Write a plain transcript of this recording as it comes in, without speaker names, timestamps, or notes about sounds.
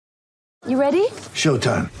You ready?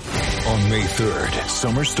 Showtime. On May 3rd,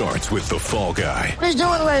 summer starts with The Fall Guy. Let's do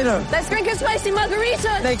it later. Let's drink a spicy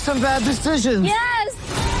margarita. Make some bad decisions.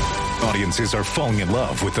 Yes! Audiences are falling in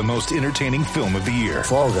love with the most entertaining film of the year.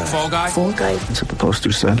 Fall Guy. Fall Guy? Fall guy. That's what the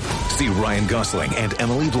poster said. See Ryan Gosling and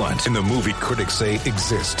Emily Blunt in the movie critics say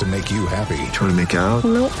exists to make you happy. Trying to make it out?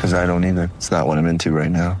 Nope. Because I don't either. It's not what I'm into right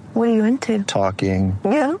now. What are you into? Talking.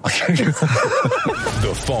 Yeah.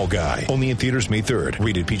 The Fall Guy. Only in theaters May 3rd.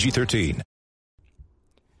 Rated PG-13.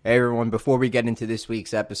 Hey everyone, before we get into this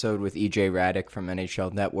week's episode with EJ Radic from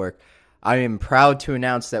NHL Network, I am proud to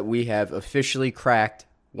announce that we have officially cracked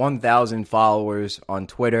 1,000 followers on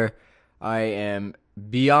Twitter. I am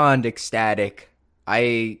beyond ecstatic.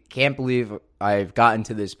 I can't believe I've gotten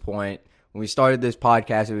to this point. When we started this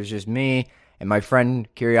podcast, it was just me and my friend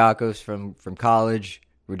Kyriakos from college.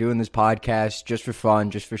 We're doing this podcast just for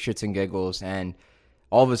fun, just for shits and giggles, and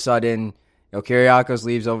all of a sudden, Kyriakos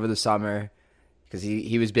leaves over the summer because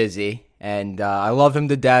he was busy, and I love him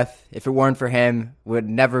to death. If it weren't for him, we would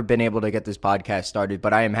never been able to get this podcast started,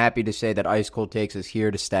 but I am happy to say that Ice Cold Takes is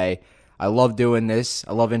here to stay. I love doing this.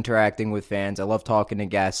 I love interacting with fans. I love talking to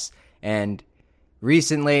guests, and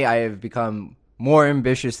recently I have become more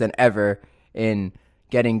ambitious than ever in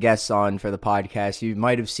getting guests on for the podcast. You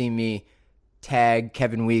might have seen me tag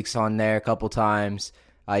Kevin Weeks on there a couple times.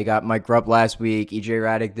 I got Mike Rupp last week, EJ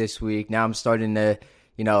Radic this week. Now I'm starting to,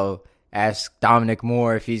 ask Dominic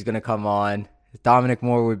Moore if he's going to come on. Dominic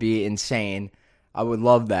Moore would be insane. I would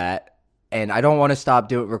love that. And I don't want to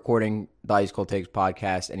stop recording the Ice Cold Takes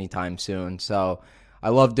podcast anytime soon. So I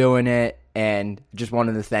love doing it, and just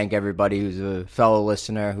wanted to thank everybody who's a fellow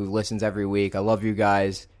listener who listens every week. I love you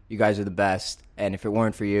guys. You guys are the best. And if it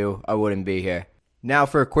weren't for you, I wouldn't be here. Now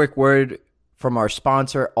for a quick word from our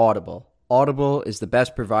sponsor, Audible. Audible is the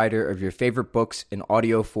best provider of your favorite books in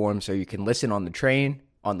audio form so you can listen on the train,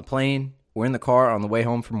 on the plane, or in the car on the way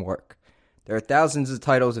home from work. There are thousands of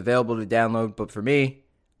titles available to download, but for me,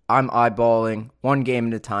 I'm eyeballing One Game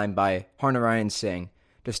at a Time by Harnarayan Singh.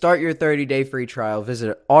 To start your 30-day free trial,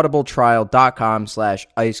 visit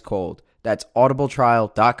audibletrial.com/icecold. That's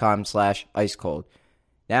audibletrial.com/icecold.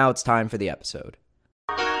 Now it's time for the episode.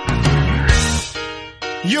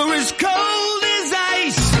 You're as cold as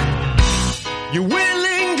ice. You're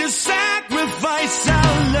willing to sacrifice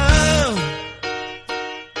our love.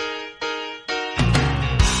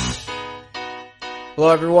 Hello,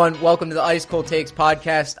 everyone. Welcome to the Ice Cold Takes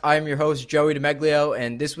podcast. I'm your host, Joey DeMeglio,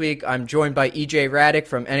 and this week I'm joined by EJ Radic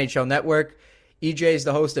from NHL Network. EJ is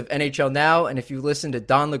the host of NHL Now, and if you listen to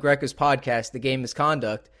Don LaGreca's podcast, The Game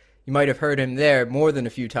Misconduct, you might have heard him there more than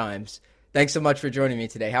a few times. Thanks so much for joining me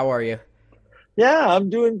today. How are you? Yeah, I'm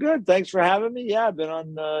doing good. Thanks for having me. Yeah, I've been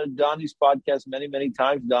on Donnie's podcast many, many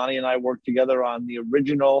times. Donnie and I worked together on the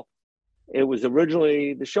original. It was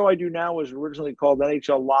originally, the show I do now was originally called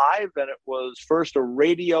NHL Live, and it was first a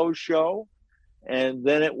radio show, and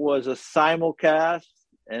then it was a simulcast,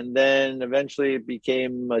 and then eventually it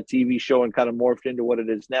became a TV show and kind of morphed into what it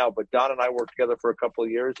is now. But Don and I worked together for a couple of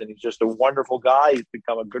years, and he's just a wonderful guy. He's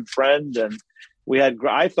become a good friend, and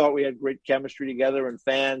I thought we had great chemistry together, and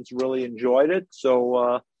fans really enjoyed it.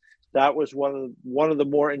 So that was one of the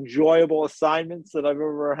more enjoyable assignments that I've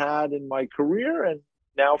ever had in my career. And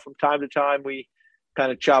now from time to time, we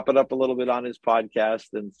kind of chop it up a little bit on his podcast.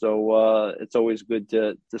 And so it's always good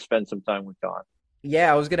to spend some time with Don.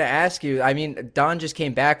 Yeah, I was going to ask you. I mean, Don just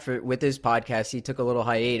came back with his podcast. He took a little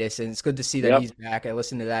hiatus, and it's good to see that he's back. I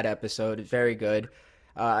listened to that episode. It's very good.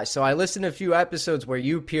 So I listened to a few episodes where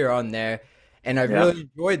you appear on there, and I've really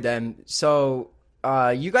enjoyed them. So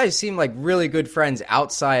you guys seem like really good friends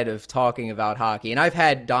outside of talking about hockey. And I've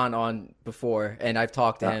had Don on before, and I've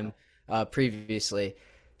talked to him previously.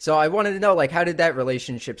 So I wanted to know, how did that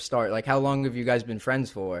relationship start? How long have you guys been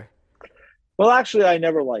friends for? Well, actually, I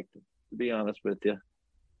never liked him, to be honest with you.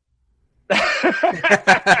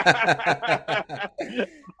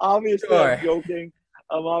 Obviously, sure.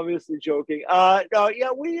 I'm obviously joking. No,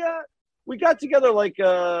 yeah, we got together when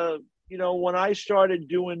I started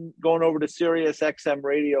going over to Sirius XM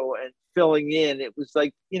radio and filling in. It was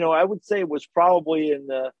I would say it was probably in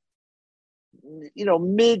the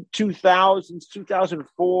mid 2000s,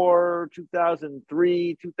 2004,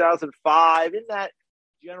 2003, 2005, in that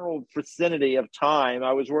general vicinity of time.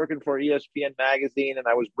 I was working for ESPN magazine, and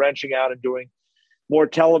I was branching out and doing more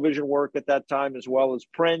television work at that time as well as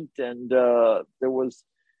print. And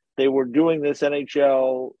they were doing this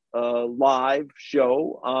NHL live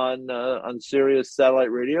show on Sirius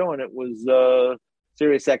satellite radio, and it was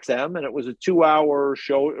Sirius XM, and it was a 2-hour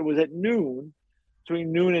show. It was at noon,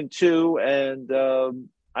 between noon and 2, and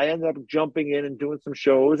I ended up jumping in and doing some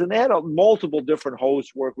shows, and they had multiple different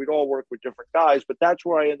hosts work. We'd all work with different guys, but that's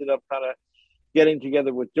where I ended up kind of getting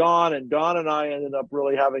together with Don, and Don and I ended up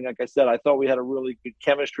really having, like I said, I thought we had a really good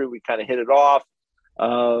chemistry. We kind of hit it off.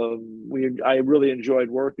 I really enjoyed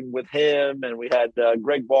working with him, and we had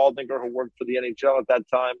Greg Baldinger, who worked for the NHL at that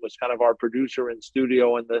time, was kind of our producer in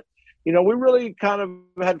studio, and we really kind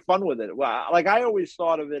of had fun with it. Well, like I always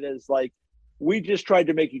thought of it as like we just tried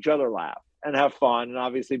to make each other laugh and have fun, and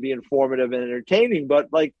obviously be informative and entertaining. But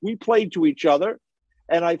like we played to each other,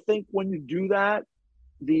 and I think when you do that,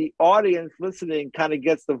 the audience listening kind of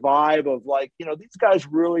gets the vibe of like, these guys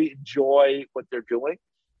really enjoy what they're doing,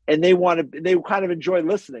 and they kind of enjoy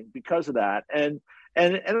listening because of that. And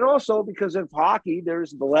also because of hockey,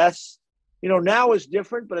 there's less, now is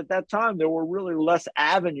different, but at that time there were really less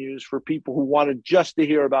avenues for people who wanted just to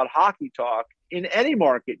hear about hockey talk in any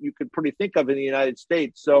market you could pretty think of in the United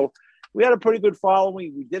States. So we had a pretty good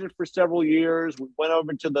following. We did it for several years. We went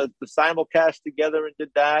over to the simulcast together and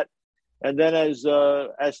did that. And then as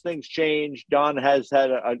things changed, Don has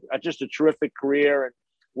had just a terrific career, and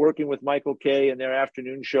working with Michael Kay and their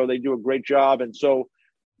afternoon show, they do a great job. And so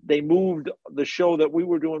they moved the show that we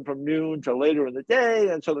were doing from noon to later in the day.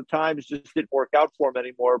 And so the times just didn't work out for him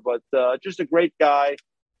anymore, but just a great guy.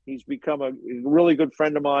 He's become a really good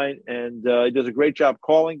friend of mine, and he does a great job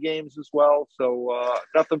calling games as well. So I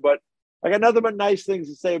got nothing but nice things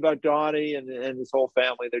to say about Donnie and his whole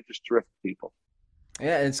family. They're just terrific people.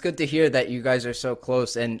 Yeah, it's good to hear that you guys are so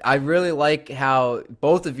close, and I really like how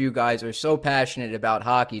both of you guys are so passionate about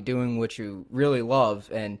hockey, doing what you really love.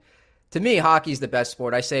 And to me, hockey's the best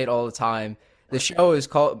sport. I say it all the time. My show is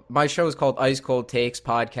called Ice Cold Takes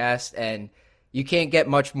Podcast, and you can't get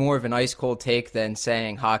much more of an ice cold take than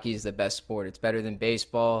saying hockey is the best sport. It's better than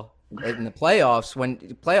baseball. In the playoffs, when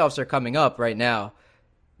the playoffs are coming up right now,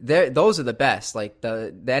 those are the best. Like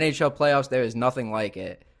the NHL playoffs, there is nothing like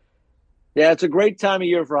it. Yeah, it's a great time of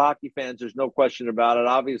year for hockey fans. There's no question about it.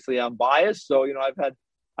 Obviously, I'm biased, so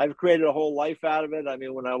I've created a whole life out of it. I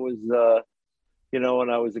mean, when I was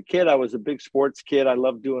a kid, I was a big sports kid. I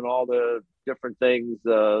loved doing all the different things,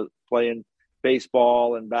 playing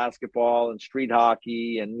baseball and basketball and street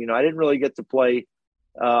hockey, and I didn't really get to play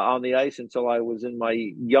on the ice until I was in my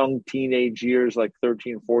young teenage years, like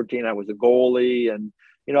 13, 14. I was a goalie, and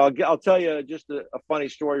I'll tell you just a funny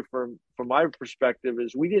story from my perspective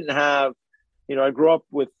is we didn't have, I grew up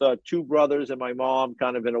with two brothers and my mom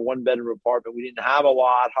kind of in a one-bedroom apartment. We didn't have a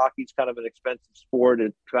lot. Hockey's kind of an expensive sport.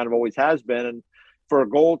 It kind of always has been. And for a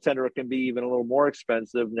goaltender, it can be even a little more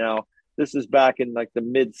expensive. Now, this is back in like the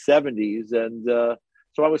mid-'70s. And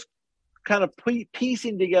so I was kind of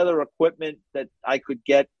piecing together equipment that I could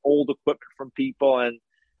get, old equipment from people. And,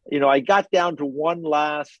 I got down to one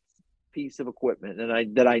last piece of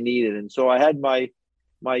equipment that I needed. And so I had my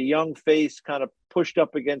young face kind of pushed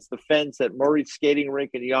up against the fence at Murray's skating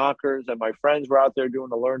rink in Yonkers, and my friends were out there doing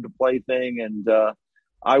the learn to play thing. And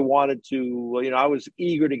I wanted to, I was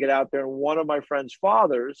eager to get out there. And one of my friend's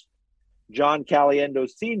fathers, John Caliendo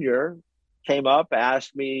Sr., came up,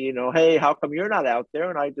 asked me, hey, how come you're not out there?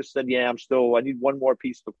 And I just said, yeah, I need one more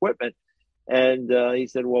piece of equipment. And he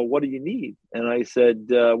said, well, what do you need? And I said,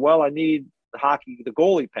 well, I need the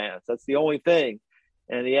goalie pants. That's the only thing.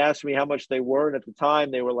 And he asked me how much they were. And at the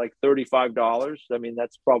time they were like $35. I mean,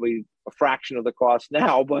 that's probably a fraction of the cost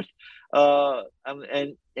now, but,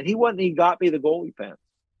 and he went and he got me the goalie pants.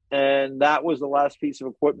 And that was the last piece of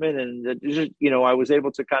equipment. And it just, I was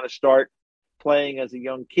able to kind of start playing as a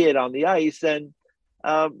young kid on the ice. And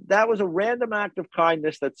that was a random act of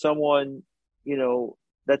kindness that someone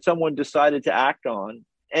decided to act on.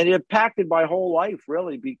 And it impacted my whole life,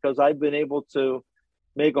 really, because I've been able to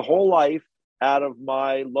make a whole life out of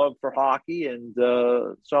my love for hockey. And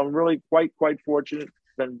so I'm really quite fortunate.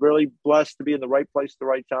 Been really blessed to be in the right place at the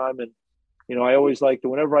right time. And, I always like to,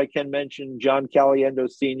 whenever I can mention John Caliendo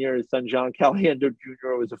Sr., his son John Caliendo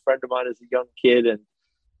Jr. was a friend of mine as a young kid. And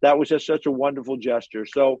that was just such a wonderful gesture.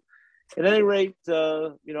 So at any rate,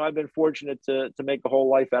 I've been fortunate to make a whole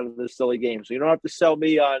life out of this silly game. So you don't have to sell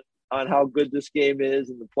me on how good this game is,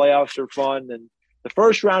 and the playoffs are fun. And the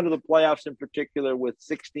first round of the playoffs in particular, with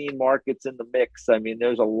 16 markets in the mix, I mean,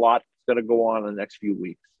 there's a lot that's going to go on in the next few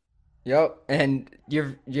weeks. Yep. And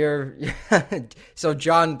you're so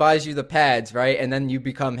John buys you the pads, right? And then you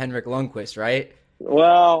become Henrik Lundqvist, right?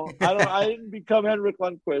 Well, I didn't become Henrik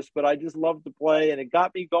Lundqvist, but I just loved to play, and it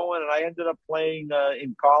got me going. And I ended up playing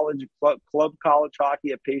in college, club college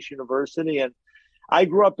hockey at Pace University. And I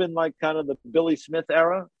grew up in like kind of the Billy Smith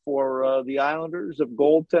era for the Islanders, of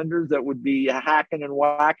goaltenders that would be hacking and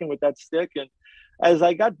whacking with that stick. And as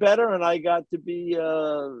I got better and I got to be, I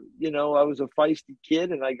was a feisty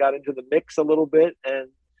kid and I got into the mix a little bit. And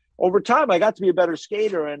over time, I got to be a better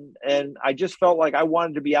skater. And I just felt like I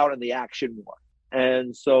wanted to be out in the action more.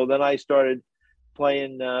 And so then I started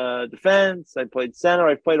playing defense. I played center.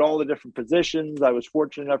 I played all the different positions. I was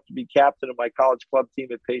fortunate enough to be captain of my college club team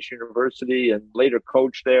at Pace University and later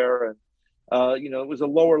coach there. And, it was a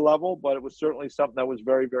lower level, but it was certainly something that was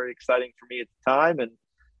very, very exciting for me at the time. And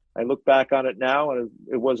I look back on it now, and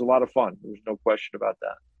it was a lot of fun. There's no question about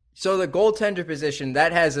that. So the goaltender position,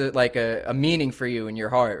 that has a meaning for you in your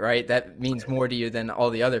heart, right? That means more to you than all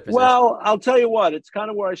the other positions. Well, I'll tell you what, it's kind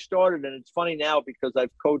of where I started, and it's funny now because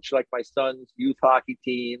I've coached like my son's youth hockey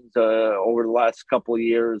teams over the last couple of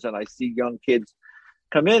years, and I see young kids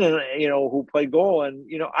come in and who play goal, and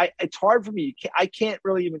it's hard for me. I can't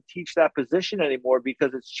really even teach that position anymore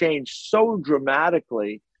because it's changed so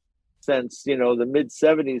dramatically since the mid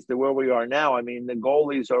 70s to where we are now. I mean, the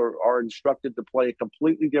goalies are instructed to play a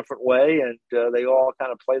completely different way, and they all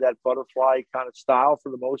kind of play that butterfly kind of style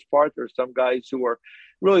for the most part. There's some guys who are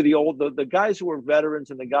really the guys who are veterans,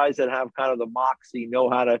 and the guys that have kind of the moxie know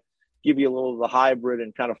how to give you a little of the hybrid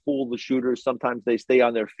and kind of fool the shooters. Sometimes they stay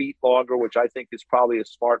on their feet longer, which I think is probably a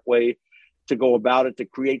smart way to go about it, to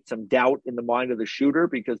create some doubt in the mind of the shooter,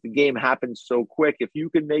 because the game happens so quick. If you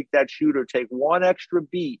can make that shooter take one extra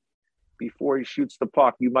beat before he shoots the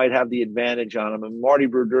puck, you might have the advantage on him. And Marty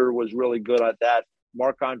Brodeur was really good at that.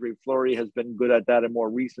 Marc-Andre Fleury has been good at that in more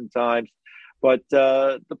recent times. But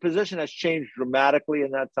the position has changed dramatically in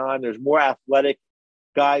that time. There's more athletic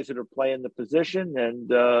guys that are playing the position,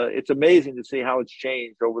 and it's amazing to see how it's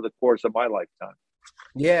changed over the course of my lifetime.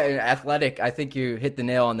 Yeah, athletic. I think you hit the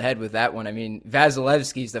nail on the head with that one. I mean,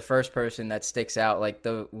 Vasilevsky's the first person that sticks out, like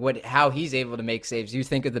how he's able to make saves. You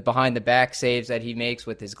think of the behind the back saves that he makes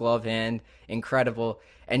with his glove hand, incredible.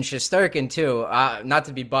 And Shesterkin too. Not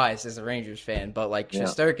to be biased as a Rangers fan, but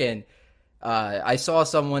Shesterkin, I saw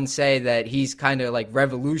someone say that he's kind of like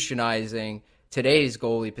revolutionizing today's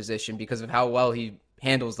goalie position because of how well he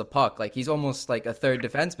handles the puck. Like he's almost like a third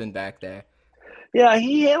defenseman back there. Yeah,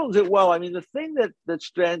 he handles it well. I mean, the thing that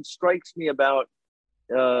strikes me about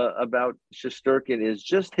Shesterkin is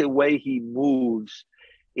just the way he moves.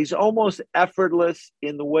 He's almost effortless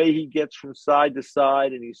in the way he gets from side to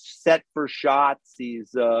side, and he's set for shots.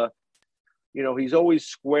 He's he's always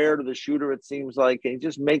square to the shooter, it seems like, and he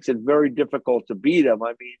just makes it very difficult to beat him.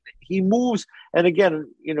 I mean, he moves, and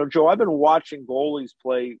again, Joe, I've been watching goalies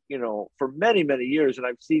play, for many, many years, and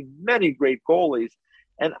I've seen many great goalies.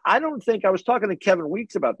 And I don't think, I was talking to Kevin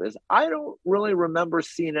Weeks about this, I don't really remember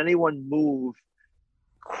seeing anyone move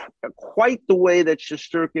quite the way that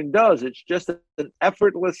Shesterkin does. It's just an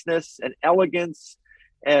effortlessness, an elegance,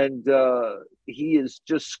 and he is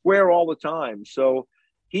just square all the time. So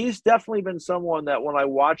he's definitely been someone that when I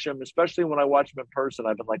watch him, especially when I watch him in person,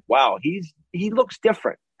 I've been like, wow, he looks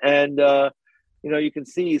different. And, you can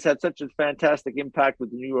see he's had such a fantastic impact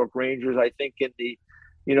with the New York Rangers. I think in the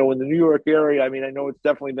New York area, I mean, I know it's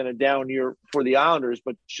definitely been a down year for the Islanders,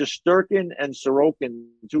 but Shesterkin and Sorokin,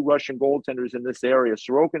 two Russian goaltenders in this area.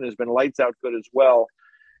 Sorokin has been lights out good as well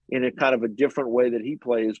in a kind of a different way that he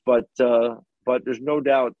plays. But there's no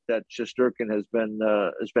doubt that Shesterkin has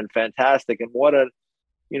been fantastic. And what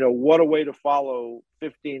a way to follow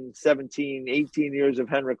 15, 17, 18 years of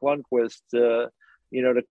Henrik Lundqvist, to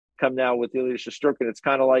come now with Ilya Shesterkin. It's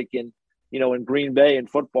kind of like in Green Bay in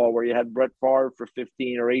football, where you had Brett Favre for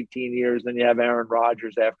 15 or 18 years, then you have Aaron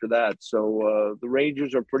Rodgers after that. So the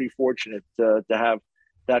Rangers are pretty fortunate to have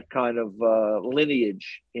that kind of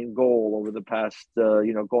lineage in goal over the past,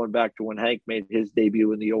 going back to when Hank made his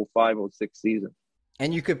debut in the 05-06 season.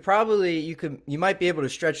 And you might be able to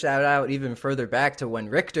stretch that out even further back to when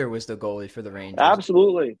Richter was the goalie for the Rangers.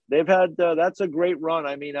 Absolutely. They've had, that's a great run.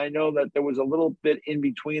 I mean, I know that there was a little bit in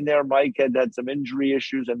between there. Mike had some injury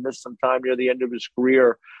issues and missed some time near the end of his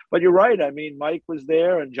career. But you're right. I mean, Mike was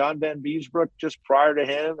there and John Van Beesbrook just prior to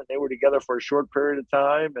him, and they were together for a short period of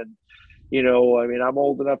time. And, I'm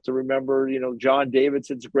old enough to remember, John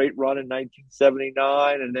Davidson's great run in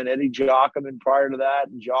 1979, and then Eddie Giacomin prior to that,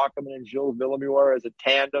 and Giacomin and Gilles Villemure as a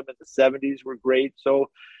tandem in the 70s were great. So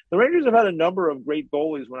the Rangers have had a number of great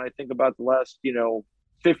goalies when I think about the last,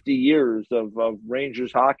 50 years of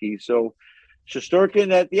Rangers hockey. So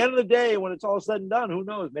Shesterkin, at the end of the day, when it's all said and done, who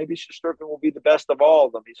knows? Maybe Shesterkin will be the best of all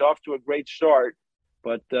of them. He's off to a great start.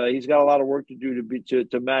 But he's got a lot of work to do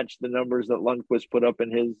to match the numbers that Lundqvist put up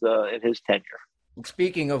in his tenure.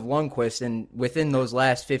 Speaking of Lundqvist, and within those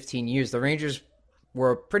last 15 years, the Rangers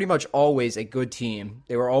were pretty much always a good team.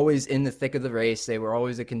 They were always in the thick of the race. They were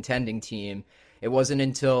always a contending team. it wasn't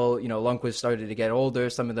until, Lundqvist started to get older,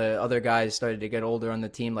 some of the other guys started to get older on the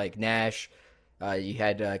team, like Nash. You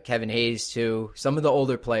had Kevin Hayes, too. Some of the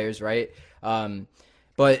older players, right?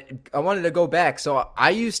 But I wanted to go back. So I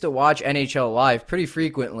used to watch NHL Live pretty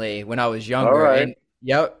frequently when I was younger. All right. And,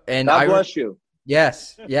 yep. And God bless you.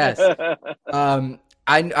 Yes.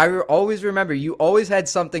 I always remember you always had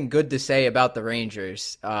something good to say about the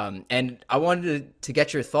Rangers. And I wanted to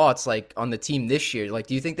get your thoughts on the team this year.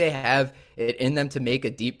 Do you think they have it in them to make a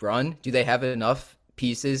deep run? Do they have enough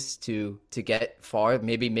pieces to get far,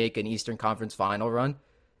 maybe make an Eastern Conference final run?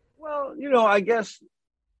 Well, I guess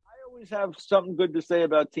I always have something good to say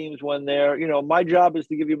about teams when they're, my job is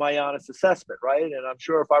to give you my honest assessment, right? And I'm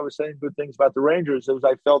sure if I was saying good things about the Rangers, it was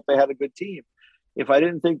I felt they had a good team. If I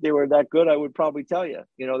didn't think they were that good, I would probably tell you.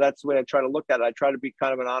 That's the way I try to look at it. I try to be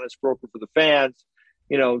kind of an honest broker for the fans.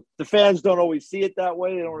 The fans don't always see it that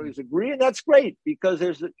way. They don't always agree. And that's great because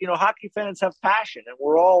there's, hockey fans have passion and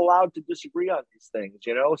we're all allowed to disagree on these things,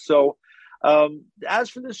 So as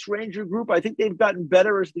for this Ranger group, I think they've gotten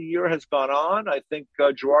better as the year has gone on. I think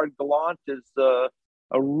Gerard Gallant is a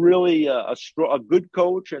really a good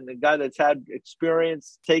coach and the guy that's had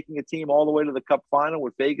experience taking a team all the way to the Cup final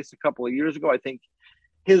with Vegas a couple of years ago. I think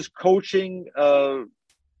his coaching career,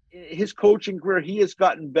 he has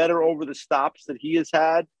gotten better over the stops that he has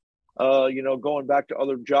had, going back to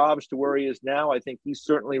other jobs to where he is now. I think he's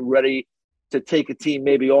certainly ready to take a team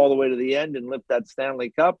maybe all the way to the end and lift that Stanley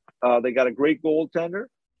Cup. They got a great goaltender.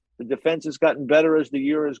 The defense has gotten better as the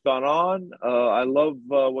year has gone on. I love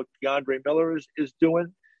what Keandre Miller is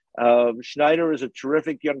doing. Schneider is a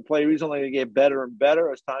terrific young player. He's only going to get better and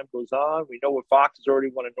better as time goes on. We know what Fox has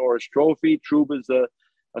already won a Norris Trophy. Trouba's a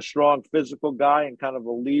strong physical guy and kind of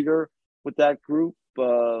a leader with that group.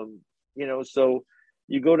 So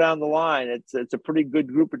you go down the line. It's a pretty good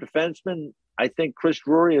group of defensemen. I think Chris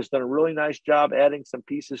Drury has done a really nice job adding some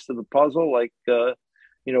pieces to the puzzle, like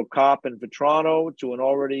Kopp and Vetrano to an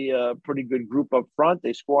already pretty good group up front.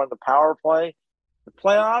 They score on the power play. The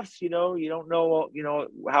playoffs, you don't know,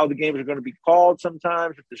 how the games are going to be called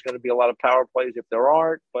sometimes, if there's going to be a lot of power plays, if there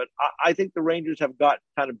aren't. But I think the Rangers have gotten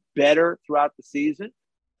kind of better throughout the season.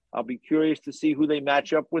 I'll be curious to see who they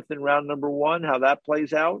match up with in round number 1, how that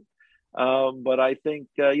plays out. But I think,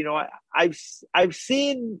 I've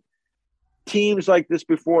seen teams like this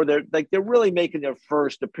before. They're really making their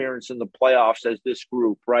first appearance in the playoffs as this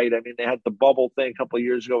group, right? I mean, they had the bubble thing a couple of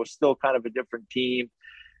years ago. It was still kind of a different team.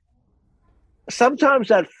 Sometimes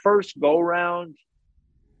that first go round,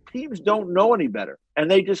 teams don't know any better, and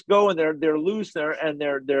they just go and they're loose there and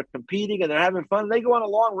they're competing and they're having fun. And they go on a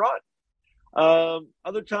long run.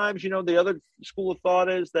 Other times, the other school of thought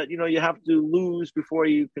is that you have to lose before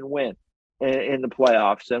you can win in the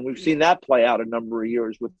playoffs, and we've seen that play out a number of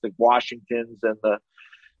years with the Washingtons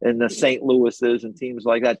and the St. Louis's and teams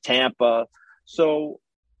like that, Tampa. So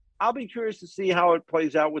I'll be curious to see how it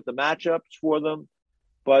plays out with the matchups for them.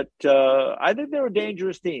 But I think they're a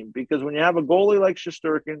dangerous team because when you have a goalie like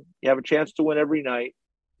Shesterkin, you have a chance to win every night.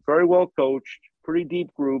 Very well coached, pretty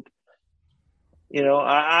deep group.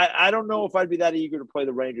 I don't know if I'd be that eager to play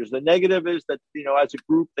the Rangers. The negative is that, as a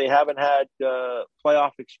group, they haven't had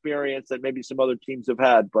playoff experience that maybe some other teams have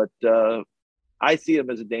had. But I see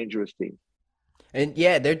them as a dangerous team. And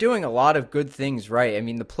yeah, they're doing a lot of good things right. I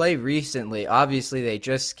mean, the play recently, obviously they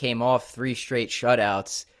just came off 3 straight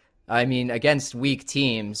shutouts. I mean, against weak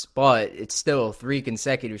teams, but it's still 3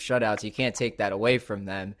 consecutive shutouts. You can't take that away from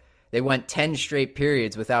them. They went 10 straight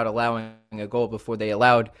periods without allowing a goal before they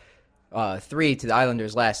allowed 3 to the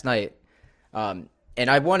Islanders last night. And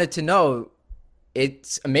I wanted to know,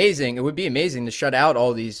 it's amazing. It would be amazing to shut out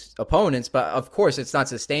all these opponents, but of course it's not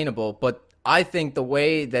sustainable. But I think the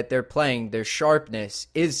way that they're playing, their sharpness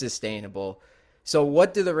is sustainable. So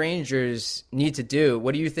what do the Rangers need to do?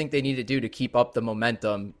 What do you think they need to do to keep up the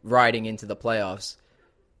momentum riding into the playoffs?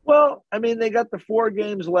 Well, I mean, they got the 4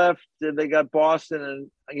 games left. They got Boston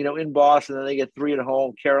and, in Boston, and they get 3 at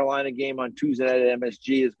home. Carolina game on Tuesday night at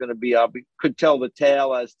MSG is going to be up. We could tell the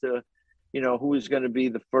tale as to, who is going to be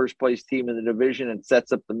the first place team in the division and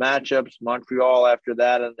sets up the matchups. Montreal after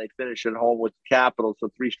that, and they finish at home with the Capitals.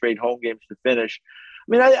 So 3 straight home games to finish.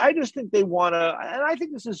 I mean, I just think they want to, and I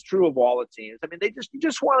think this is true of all the teams. I mean, you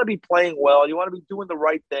just want to be playing well. You want to be doing the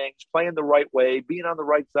right things, playing the right way, being on the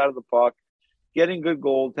right side of the puck, getting good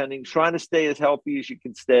goaltending, trying to stay as healthy as you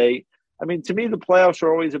can stay. I mean, to me, the playoffs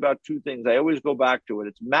are always about 2 things. I always go back to it.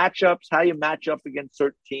 It's matchups, how you match up against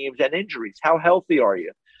certain teams, and injuries. How healthy are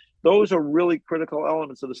you? Those are really critical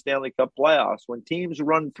elements of the Stanley Cup playoffs. When teams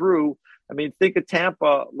run through I mean, think of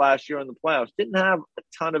Tampa last year in the playoffs. Didn't have a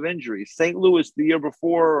ton of injuries. St. Louis the year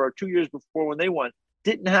before or 2 years before when they won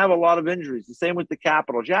didn't have a lot of injuries. The same with the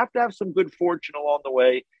Capitals. You have to have some good fortune along the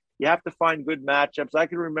way. You have to find good matchups. I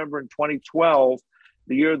can remember in 2012,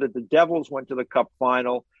 the year that the Devils went to the Cup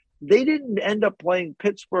final, they didn't end up playing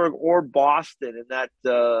Pittsburgh or Boston in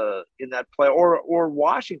that play, or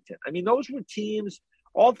Washington. I mean, those were teams.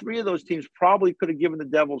 All three of those teams probably could have given the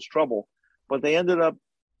Devils trouble, but they ended up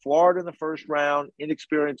Florida in the first round,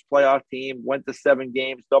 inexperienced playoff team, went to 7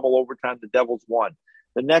 games, double overtime. The Devils won.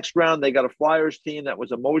 The next round, they got a Flyers team that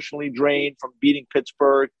was emotionally drained from beating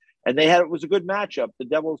Pittsburgh, and it was a good matchup. The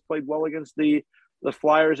Devils played well against the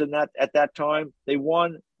Flyers at that time. They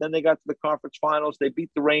won. Then they got to the conference finals. They beat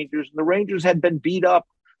the Rangers, and the Rangers had been beat up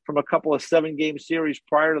from a couple of 7-game series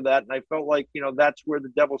prior to that, and I felt like, that's where the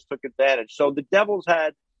Devils took advantage. So the Devils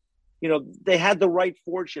had, they had the right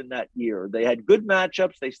fortune that year. They had good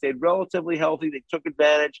matchups. They stayed relatively healthy. They took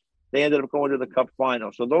advantage. They ended up going to the Cup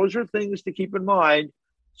final. So those are things to keep in mind.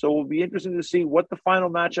 So it will be interesting to see what the final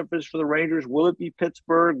matchup is for the Rangers. Will it be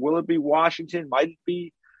Pittsburgh? Will it be Washington? Might it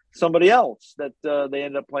be somebody else that they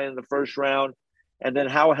end up playing in the first round? And then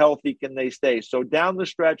how healthy can they stay? So down the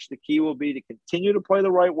stretch, the key will be to continue to play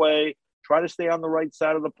the right way, try to stay on the right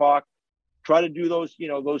side of the puck, try to do those,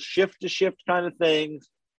 those shift-to-shift kind of things.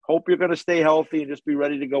 Hope you're going to stay healthy and just be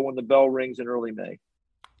ready to go when the bell rings in early May.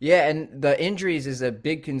 Yeah, and the injuries is a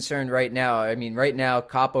big concern right now. I mean, right now,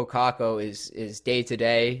 Kaapo Kakko is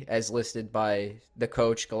day-to-day, as listed by the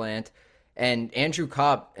coach, Gallant. And Andrew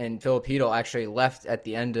Kopp and Filipino actually left at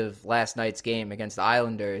the end of last night's game against the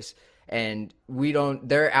Islanders. And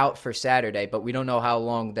they're out for Saturday, but we don't know how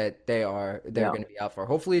long that they're going to be out for.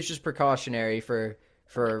 Hopefully it's just precautionary for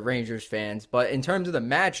Rangers fans. But in terms of the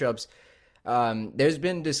matchups, there's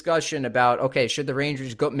been discussion about, okay, should the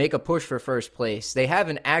Rangers make a push for first place? They have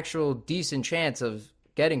an actual decent chance of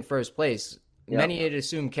getting first place. Yeah. Many had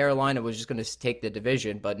assumed Carolina was just going to take the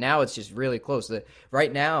division, but now it's just really close.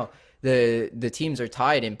 Right now, the teams are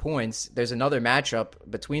tied in points. There's another matchup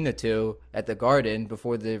between the two at the Garden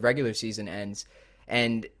before the regular season ends.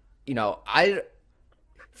 And,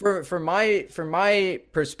 from my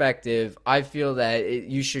perspective, I feel that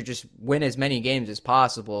you should just win as many games as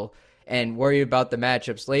possible and worry about the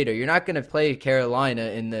matchups later. You're not going to play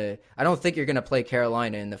Carolina I don't think you're going to play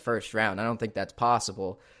Carolina in the first round. I don't think that's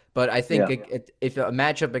possible. But I think if a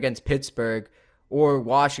matchup against Pittsburgh or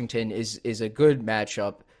Washington is a good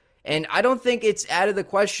matchup, and I don't think it's out of the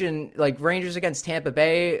question, like Rangers against Tampa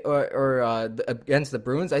Bay or against the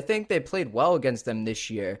Bruins. I think they played well against them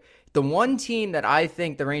this year. The one team that I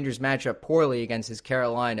think the Rangers match up poorly against is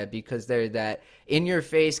Carolina, because they're that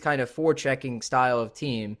in-your-face kind of forechecking style of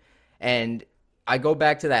team. And I go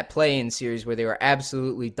back to that play-in series where they were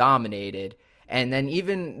absolutely dominated. And then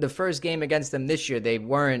even the first game against them this year, they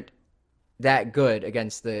weren't that good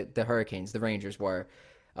against the Hurricanes. The Rangers were.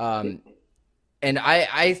 And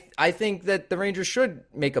I think that the Rangers should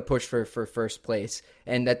make a push for first place,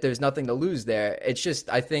 and that there's nothing to lose there. It's just,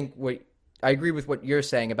 I agree with what you're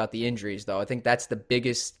saying about the injuries, though. I think that's the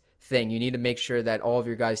biggest thing. You need to make sure that all of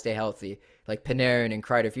your guys stay healthy, like Panarin and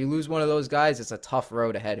Kreider. If you lose one of those guys, it's a tough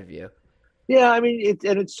road ahead of you. Yeah, I mean,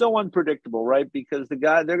 it's so unpredictable, right? Because they're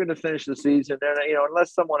going to finish the season, and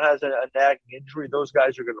unless someone has a nagging injury, those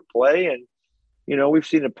guys are going to play. And we've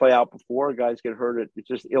seen it play out before. Guys get hurt; it's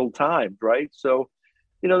just ill-timed, right? So,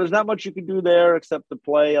 there's not much you can do there except to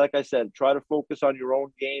play. Like I said, try to focus on your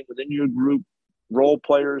own game within your group. Role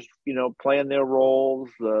players, playing their roles.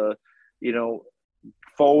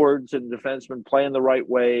 Forwards and defensemen playing the right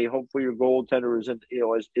way. Hopefully, your goaltender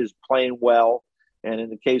is playing well. And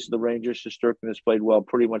in the case of the Rangers, Shesterkin has played well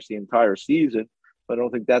pretty much the entire season. But I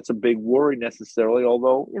don't think that's a big worry necessarily.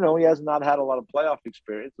 Although he has not had a lot of playoff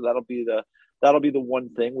experience, so that'll be the one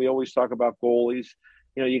thing. We always talk about goalies.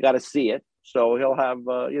 You got to see it. So he'll have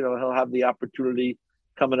the opportunity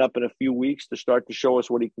coming up in a few weeks to start to show us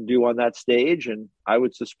what he can do on that stage, and I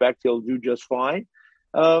would suspect he'll do just fine.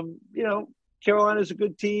 Carolina's a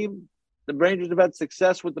good team. The Rangers have had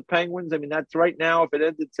success with the Penguins. I mean, that's right now. If it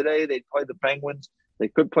ended today, they'd play the Penguins. They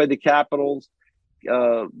could play the Capitals.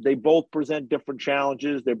 They both present different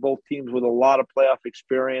challenges. They're both teams with a lot of playoff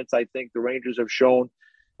experience. I think the Rangers have shown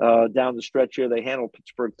down the stretch here they handled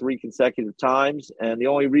Pittsburgh 3 consecutive times, and the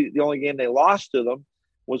only game they lost to them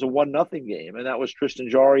was a 1-0 game, and that was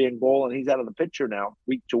Tristan Jarry in goal, and he's out of the picture now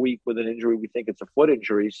week to week with an injury. We think it's a foot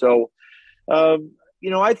injury. So,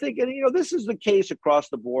 I think, and this is the case across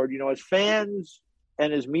the board. As fans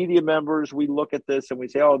and as media members, we look at this and we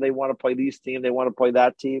say, oh, they want to play this team, they want to play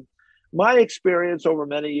that team. my experience over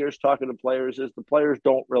many years talking to players is the players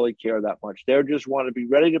don't really care that much. They just want to be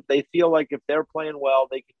ready. If they feel like if they're playing well,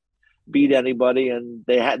 they can beat anybody, and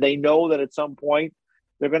they know that at some point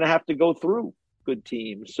they're going to have to go through good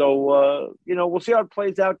teams. So, we'll see how it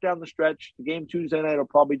plays out down the stretch. The game Tuesday night will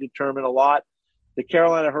probably determine a lot. The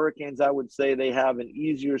Carolina Hurricanes, I would say they have an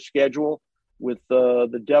easier schedule with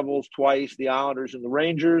the Devils twice, the Islanders, and the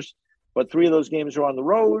Rangers. But 3 of those games are on the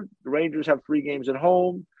road. The Rangers have 3 games at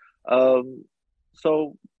home.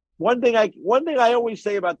 So one thing I always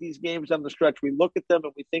say about these games on the stretch, we look at them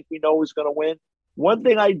and we think we know who's going to win. One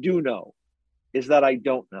thing I do know is that I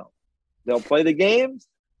don't know. They'll play the games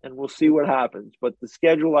and we'll see what happens. But the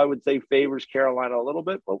schedule, I would say, favors Carolina a little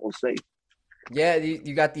bit, but we'll see. Yeah,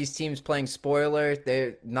 you got these teams playing spoiler.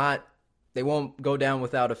 They won't go down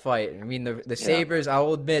without a fight. I mean, the Sabres, I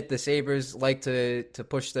will admit, the Sabres like to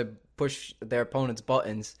push their opponent's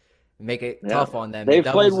buttons and make it tough on them. They've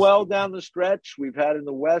played well down the stretch. We've had in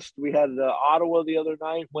the West, we had Ottawa the other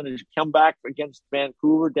night when it come back against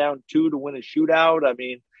Vancouver down 2 to win a shootout. I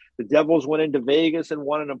mean, the Devils went into Vegas and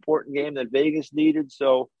won an important game that Vegas needed.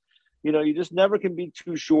 So, you just never can be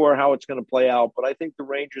too sure how it's going to play out. But I think the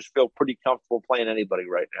Rangers feel pretty comfortable playing anybody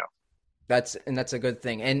right now. That's a good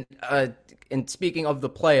thing. And speaking of the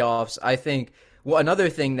playoffs, I think another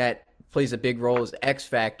thing that plays a big role is X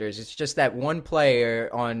factors. It's just that one player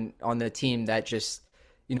on the team that just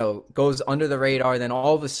goes under the radar, then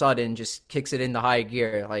all of a sudden just kicks it into high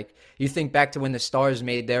gear. Like you think back to when the Stars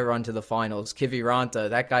made their run to the finals, Kiviranta,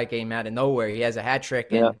 that guy came out of nowhere. He has a hat trick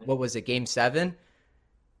in what was it, Game 7,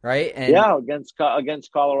 right? And against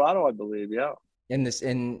Colorado, I believe. Yeah. I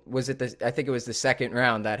think it was the second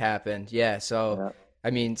round that happened. Yeah. So,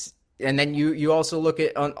 I mean, and then you also look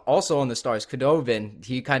at also on the Stars, Khudobin,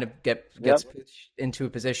 he kind of gets pushed into a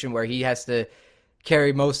position where he has to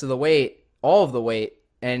carry most of the weight, all of the weight,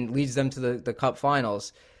 and leads them to the Cup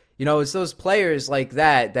finals. It's those players like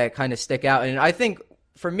that kind of stick out. And I think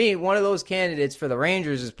for me, one of those candidates for the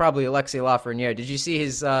Rangers is probably Alexis Lafreniere. Did you see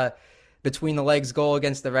his between the legs goal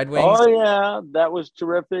against the Red Wings? Oh, yeah. That was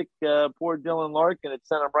terrific. Poor Dylan Larkin, it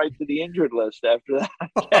sent him right to the injured list after that.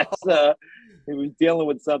 I guess he was dealing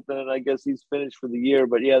with something, and I guess he's finished for the year.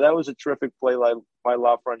 But, yeah, that was a terrific play by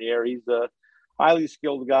Lafreniere. He's a highly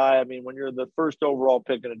skilled guy. I mean, when you're the first overall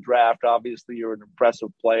pick in a draft, obviously you're an impressive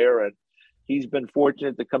player, and he's been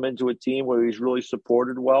fortunate to come into a team where he's really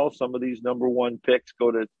supported well. Some of these number 1 picks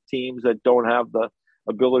go to teams that don't have the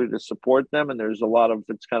ability to support them, and there's a lot of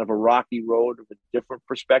it's kind of a rocky road of a different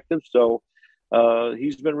perspective. So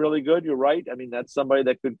he's been really good. You're right. I mean, that's somebody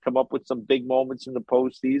that could come up with some big moments in the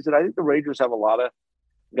postseason. I think the Rangers have a lot of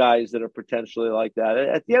guys that are potentially like that.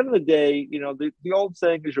 At the end of the day, the old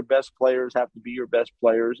saying is your best players have to be your best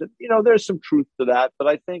players, and there's some truth to that. But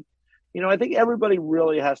I think everybody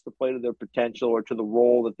really has to play to their potential or to the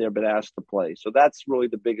role that they've been asked to play. So that's really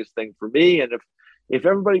the biggest thing for me. And if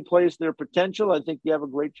everybody plays their potential, I think you have a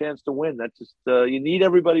great chance to win. That's just you need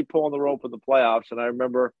everybody pulling the rope in the playoffs. And I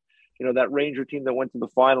remember, that Ranger team that went to the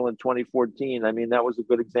final in 2014. I mean, that was a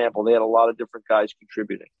good example. They had a lot of different guys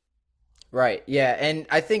contributing. Right. Yeah. And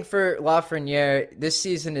I think for Lafreniere, this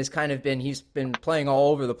season has kind of he's been playing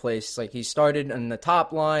all over the place. Like he started on the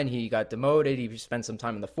top line, he got demoted, he spent some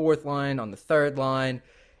time on the 4th line, on the 3rd line,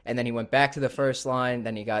 and then he went back to the 1st line,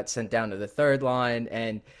 then he got sent down to the 3rd line.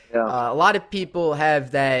 And a lot of people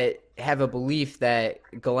have a belief that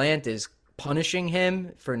Gallant is punishing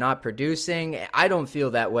him for not producing. I don't feel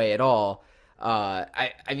that way at all. I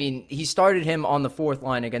mean, he started him on the 4th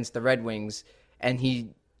line against the Red Wings, and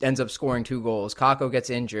he ends up scoring 2 goals. Kakko gets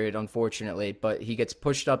injured, unfortunately, but he gets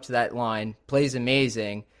pushed up to that line, plays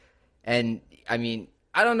amazing. And, I mean,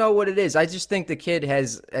 I don't know what it is. I just think the kid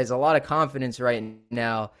has a lot of confidence right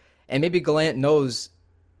now, and maybe Gallant knows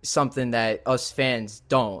something that us fans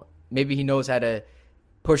don't. Maybe he knows how to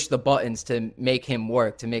push the buttons to make him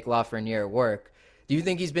work, to make Lafreniere work. Do you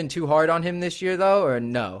think he's been too hard on him this year, though, or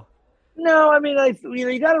no? No, I mean,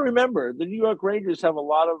 you got to remember, the New York Rangers have a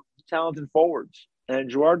lot of talented forwards. And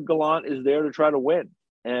Gerard Gallant is there to try to win.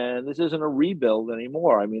 And this isn't a rebuild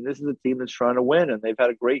anymore. I mean, this is a team that's trying to win, and they've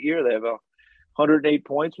had a great year. They have 108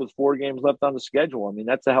 points with 4 games left on the schedule. I mean,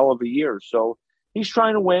 that's a hell of a year. So he's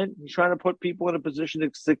trying to win. He's trying to put people in a position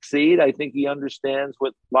to succeed. I think he understands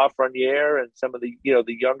with Lafreniere and some of the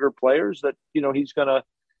the younger players that he's gonna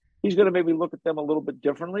maybe look at them a little bit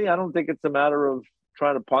differently. I don't think it's a matter of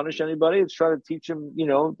trying to punish anybody. It's trying to teach them,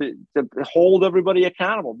 to hold everybody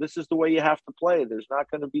accountable. This is the way you have to play. There's not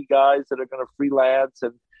going to be guys that are going to freelance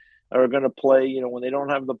and are going to play, when they don't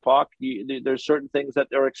have the puck. There's certain things that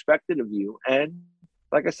they're expected of you. And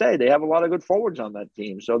like I say, they have a lot of good forwards on that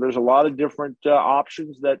team. So there's a lot of different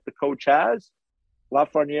options that the coach has.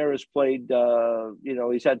 Lafreniere has played,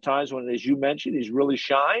 he's had times when, as you mentioned, he's really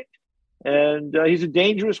shined. And he's a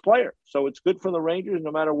dangerous player. So it's good for the Rangers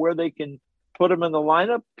no matter where they can put him in the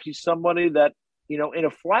lineup. He's somebody that, in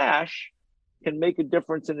a flash can make a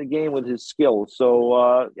difference in the game with his skills.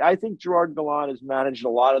 So I think Gerard Gallant has managed a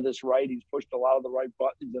lot of this right. He's pushed a lot of the right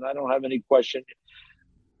buttons, and I don't have any question.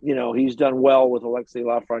 He's done well with Alexis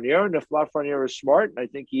Lafreniere. And if Lafreniere is smart, and I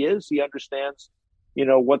think he is, he understands,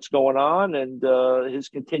 what's going on, and his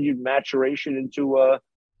continued maturation into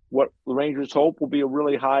what the Rangers hope will be a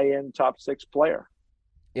really high-end top 6 player.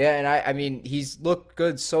 Yeah, and I mean, he's looked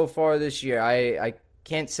good so far this year. I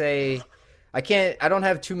don't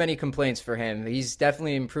have too many complaints for him. He's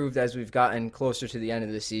definitely improved as we've gotten closer to the end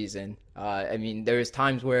of the season. I mean, there was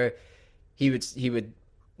times where he would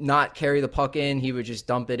not carry the puck in. He would just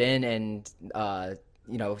dump it in and,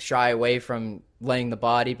 shy away from laying the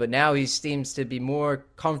body. But now he seems to be more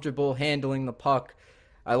comfortable handling the puck.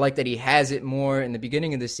 I like that he has it more. In the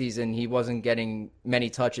beginning of the season, he wasn't getting many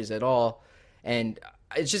touches at all. And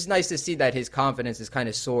it's just nice to see that his confidence is kind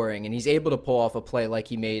of soaring, and he's able to pull off a play like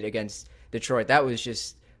he made against Detroit. That was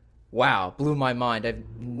just, wow, blew my mind. I've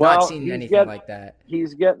not seen anything like that.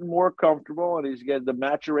 He's getting more comfortable, and he's getting the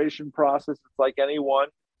maturation process. It's like anyone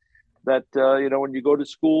that, when you go to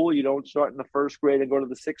school, you don't start in the first grade and go to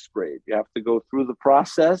the 6th grade. You have to go through the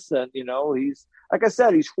process. And, he's, like I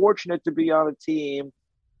said, he's fortunate to be on a team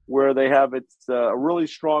where they have a really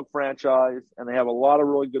strong franchise, and they have a lot of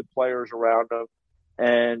really good players around them,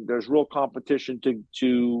 and there's real competition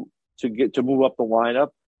to get to move up the lineup.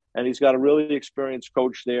 And he's got a really experienced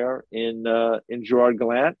coach there in Gerard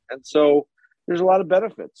Gallant, and so there's a lot of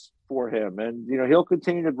benefits for him. And he'll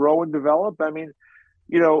continue to grow and develop. I mean,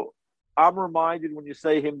 I'm reminded when you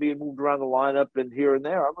say him being moved around the lineup and here and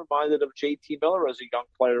there, I'm reminded of JT Miller as a young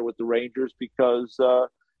player with the Rangers because.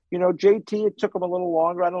 JT, it took him a little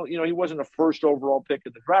longer. He wasn't a first overall pick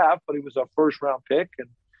in the draft, but he was a first round pick. And,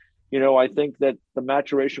 I think that the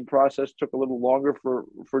maturation process took a little longer for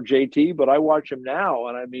JT, but I watch him now.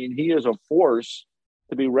 And I mean, he is a force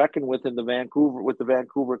to be reckoned with with the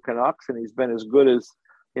Vancouver Canucks. And he's been as good as,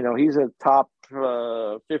 he's a top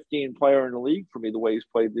 15 player in the league for me, the way he's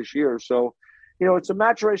played this year. So, it's a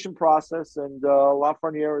maturation process, and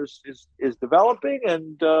Lafreniere is developing.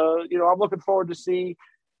 And, I'm looking forward to see,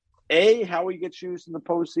 A, how he gets used in the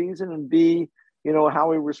postseason, and B,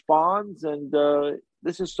 how he responds. And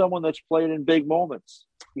this is someone that's played in big moments,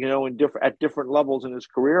 at different levels in his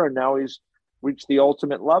career. And now he's reached the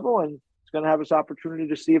ultimate level, and he's going to have his opportunity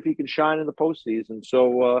to see if he can shine in the postseason.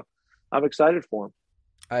 So I'm excited for him.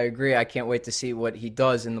 I agree. I can't wait to see what he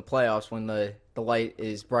does in the playoffs when the light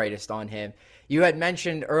is brightest on him. You had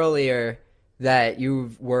mentioned earlier that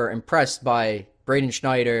you were impressed by Braden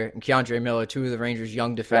Schneider and K'Andre Miller, 2 of the Rangers'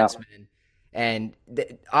 young defensemen. Yeah. And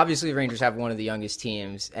obviously the Rangers have one of the youngest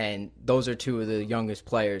teams, and those are 2 of the youngest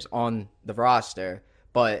players on the roster.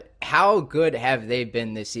 But how good have they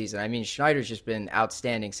been this season? I mean, Schneider's just been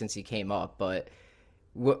outstanding since he came up, but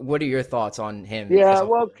what are your thoughts on him? Yeah,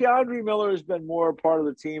 well, K'Andre Miller has been more a part of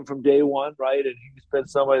the team from day one, right? And he's been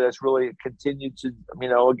somebody that's really continued to,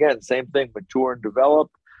 again, same thing, mature and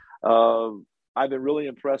develop. I've been really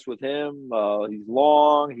impressed with him. He's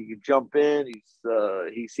long. He can jump in.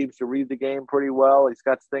 He seems to read the game pretty well. He's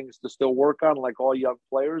got things to still work on, like all young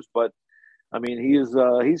players. But I mean,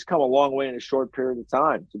 he's come a long way in a short period of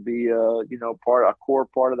time to be a core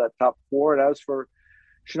part of that top 4. And as for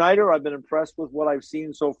Schneider, I've been impressed with what I've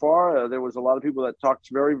seen so far. There was a lot of people that talked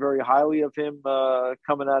very, very highly of him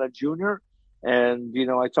coming out of junior. And,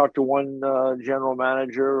 I talked to one general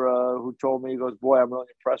manager who told me, he goes, boy, I'm really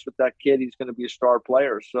impressed with that kid. He's going to be a star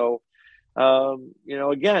player. So,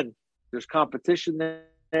 again, there's competition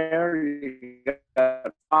there. You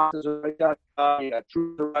got Fox, right guy. You got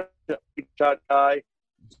Truth, right shot guy.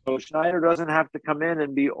 So Schneider doesn't have to come in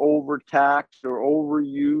and be overtaxed or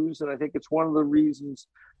overused. And I think it's one of the reasons,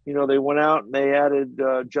 they went out and they added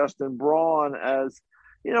Justin Braun as,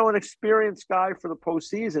 an experienced guy for the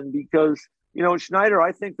postseason because, Schneider,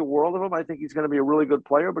 I think the world of him. I think he's going to be a really good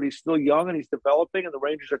player, but he's still young and he's developing, and the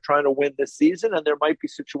Rangers are trying to win this season. And there might be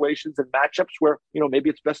situations and matchups where, maybe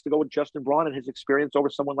it's best to go with Justin Braun and his experience over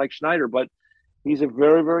someone like Schneider. But he's a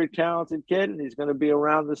very, very talented kid, and he's going to be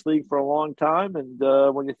around this league for a long time. And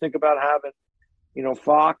when you think about having,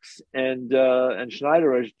 Fox and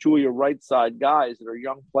Schneider as 2 of your right side guys that are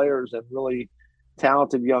young players and really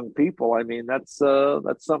talented young people, I mean, that's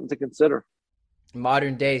something to consider.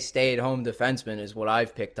 Modern day stay-at-home defenseman is what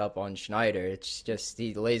I've picked up on Schneider. It's just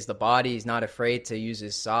he lays the body. He's not afraid to use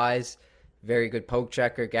his size. very good poke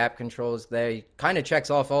checker, gap controls there. He kind of checks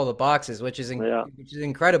off all the boxes, which is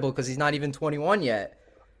incredible because he's not even 21 yet.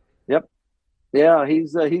 Yep. Yeah,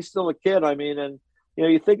 he's still a kid. I mean, and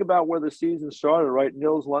you think about where the season started, right?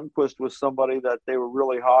 Nils Lundqvist was somebody that they were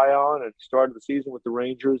really high on and started the season with the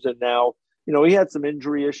Rangers, and now he had some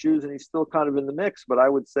injury issues and he's still kind of in the mix. But I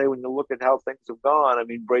would say when you look at how things have gone, I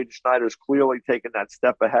mean, Braden Schneider's clearly taken that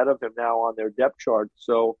step ahead of him now on their depth chart.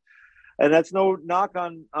 So. And that's no knock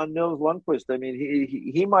on Nils Lundqvist. I mean,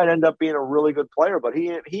 he might end up being a really good player, but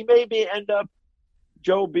he may end up,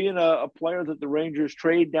 Joe, being a player that the Rangers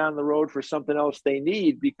trade down the road for something else they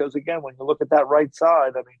need. Because, again, when you look at that right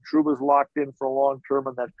side, I mean, Trouba's locked in for a long term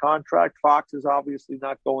on that contract. Fox is obviously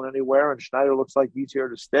not going anywhere, and Schneider looks like he's here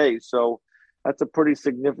to stay. So that's a pretty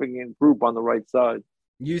significant group on the right side.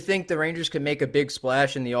 You think the Rangers could make a big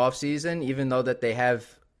splash in the offseason, even though that they have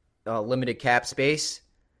limited cap space?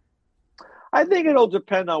 I think it'll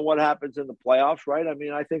depend on what happens in the playoffs, right? I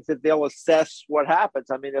mean, I think that they'll assess what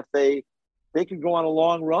happens. I mean, if they could go on a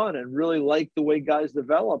long run and really like the way guys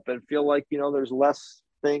develop and feel like, there's less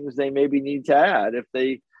things they maybe need to add. If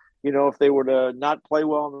they were to not play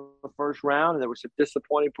well in the first round and there were some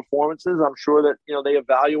disappointing performances, I'm sure that, they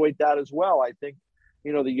evaluate that as well. I think,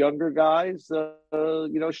 the younger guys,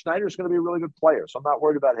 Schneider's going to be a really good player, so I'm not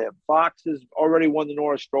worried about him. Fox has already won the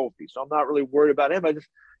Norris Trophy, so I'm not really worried about him. I just,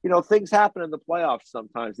 things happen in the playoffs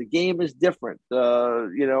sometimes. The game is different,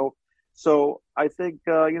 So I think,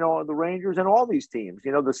 the Rangers and all these teams,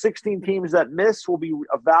 the 16 teams that miss will be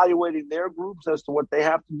evaluating their groups as to what they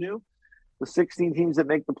have to do. The 16 teams that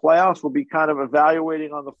make the playoffs will be kind of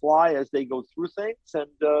evaluating on the fly as they go through things. And,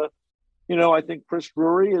 I think Chris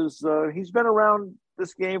Drury he's been around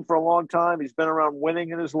this game for a long time. He's been around winning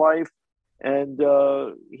in his life, and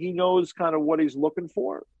he knows kind of what he's looking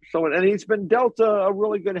for. So, and he's been dealt a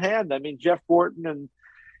really good hand. I mean, Jeff Gorton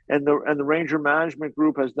and the Ranger management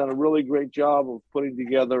group has done a really great job of putting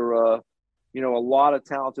together, a lot of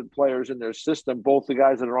talented players in their system, both the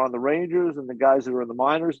guys that are on the Rangers and the guys that are in the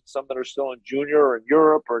minors, and some that are still in junior or in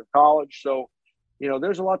Europe or in college. So,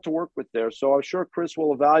 there's a lot to work with there. So I'm sure Chris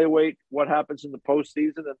will evaluate what happens in the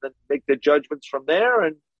postseason and then make the judgments from there.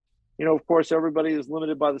 And, of course, everybody is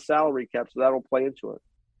limited by the salary cap, so that'll play into it.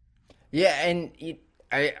 Yeah, and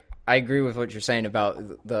I agree with what you're saying about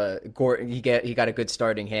the Gorton. He got a good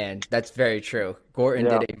starting hand. That's very true. Gorton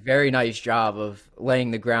did a very nice job of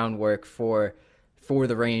laying the groundwork for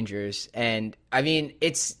the Rangers. And, I mean,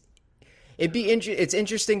 it's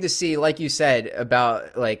interesting to see, like you said,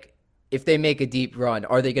 about, like, if they make a deep run,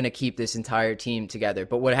 are they going to keep this entire team together?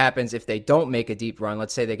 But what happens if they don't make a deep run?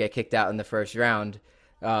 Let's say they get kicked out in the first round.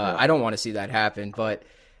 I don't want to see that happen, but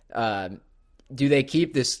do they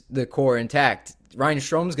keep the core intact? Ryan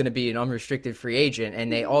Strom's going to be an unrestricted free agent,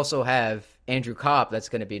 and they also have Andrew Kopp that's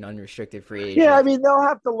going to be an unrestricted free agent. Yeah, I mean, they'll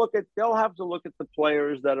have to look at the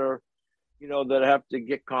players that are, that have to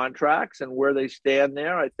get contracts and where they stand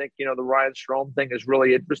there. I think, the Ryan Strome thing is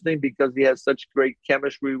really interesting because he has such great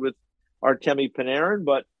chemistry with Artemi Panarin,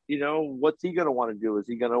 but what's he going to want to do? Is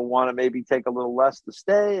he going to want to maybe take a little less to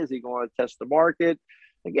stay? Is he going to test the market?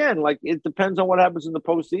 Again, like, it depends on what happens in the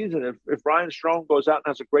postseason. If Ryan Strome goes out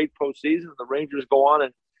and has a great postseason, and the Rangers go on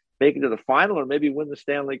and make it to the final or maybe win the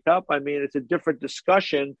Stanley Cup, I mean, it's a different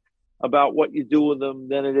discussion about what you do with them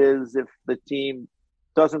than it is if the team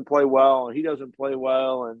doesn't play well and he doesn't play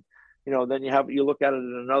well, and then you look at it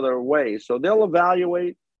in another way. So they'll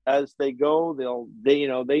evaluate as they go. They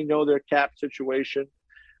know their cap situation.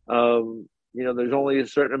 There's only a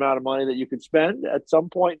certain amount of money that you could spend at some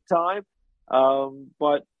point in time.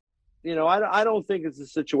 But I don't think it's a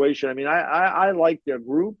situation. I mean, I like their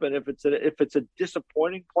group, and if it's a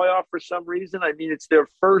disappointing playoff for some reason, I mean, it's their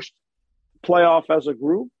first playoff as a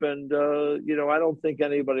group, and I don't think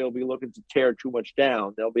anybody will be looking to tear too much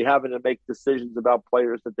down. They'll be having to make decisions about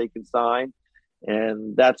players that they can sign,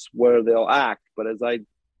 and that's where they'll act. But as I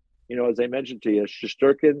mentioned to you,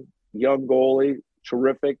 Shesterkin, young goalie,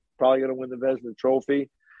 terrific, probably going to win the Vezina Trophy.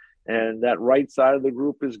 And that right side of the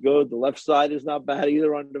group is good. The left side is not bad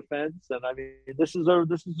either on defense. And I mean, this is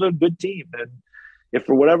a good team. And if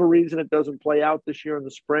for whatever reason it doesn't play out this year in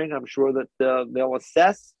the spring, I'm sure that they'll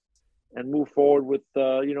assess and move forward with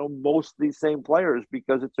most of these same players,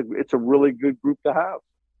 because it's a really good group to have.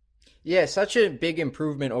 Yeah, such a big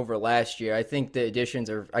improvement over last year. I think the additions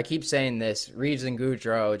I keep saying this, Reeves and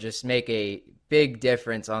Gaudreau just make a big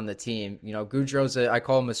difference on the team. Gaudreau's I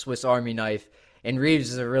call him a Swiss Army knife, and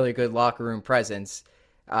Reeves is a really good locker room presence.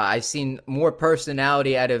 I've seen more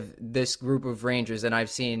personality out of this group of Rangers than I've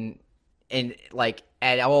seen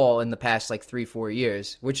at all in the past 3-4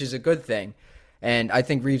 years, which is a good thing. And I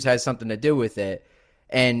think Reeves has something to do with it.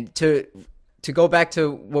 And to go back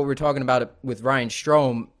to what we're talking about with Ryan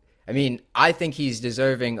Strome, I mean, I think he's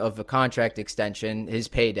deserving of a contract extension, his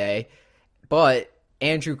payday. But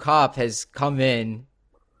Andrew Kopp has come in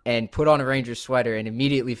and put on a Rangers sweater and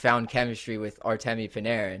immediately found chemistry with Artemi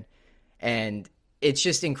Panarin. And it's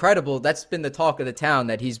just incredible. That's been the talk of the town,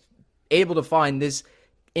 that he's able to find this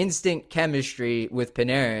instant chemistry with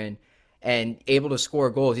Panarin and able to score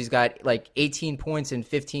goals. He's got like 18 points in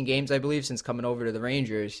 15 games, I believe, since coming over to the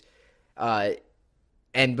Rangers.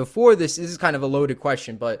 And before this is kind of a loaded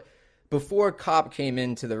question, but before Kopp came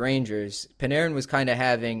into the Rangers, Panarin was kind of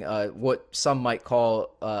having what some might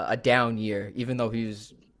call a down year, even though he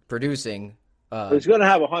was producing. He's going to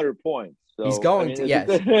have 100 points. So, he's going to, yes.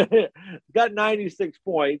 He's got 96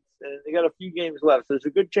 points, and they got a few games left. So there's a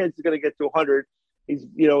good chance he's going to get to 100. He's,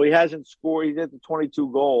 he hasn't scored. He's at the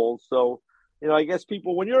 22 goals. So, I guess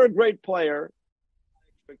people, when you're a great player,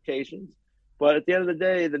 expectations. But at the end of the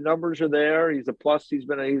day, the numbers are there. He's a plus. He's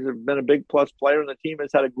been a big plus player, and the team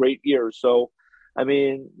has had a great year. So, I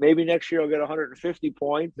mean, maybe next year he'll get 150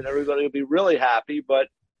 points, and everybody will be really happy. But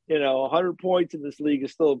 100 points in this league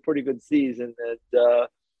is still a pretty good season.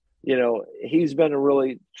 And he's been a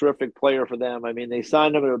really terrific player for them. I mean, they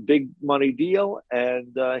signed him at a big money deal,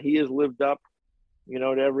 and he has lived up,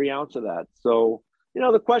 to every ounce of that. So,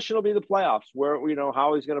 the question will be the playoffs, where,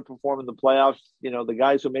 how he's going to perform in the playoffs. The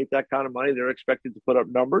guys who make that kind of money, they're expected to put up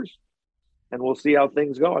numbers, and we'll see how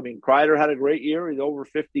things go. I mean, Kreider had a great year. He's over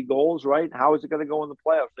 50 goals, right? How is it going to go in the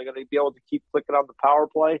playoffs? They're going to be able to keep clicking on the power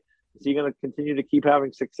play. Is he going to continue to keep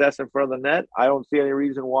having success in front of the net? I don't see any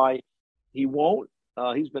reason why he won't.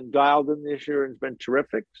 He's been dialed in this year and has been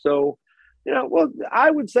terrific. So, I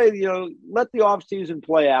would say, let the offseason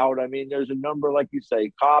play out. I mean, there's a number, like you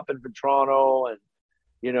say, Kopp and Vetrano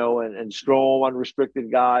and Strome,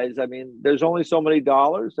 unrestricted guys. I mean, there's only so many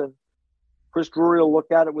dollars, and Chris Drury will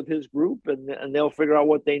look at it with his group, and they'll figure out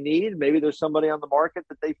what they need. Maybe there's somebody on the market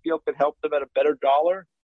that they feel could help them at a better dollar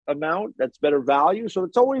amount, that's better value. So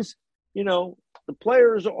it's always, all the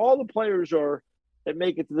players that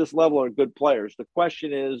make it to this level are good players. The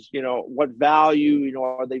question is, what value,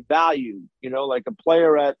 are they valued? Like a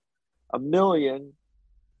player at $1 million,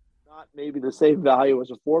 not maybe the same value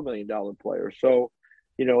as a $4 million player. So,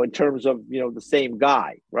 in terms of, the same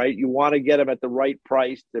guy, right? You want to get him at the right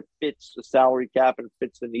price that fits the salary cap and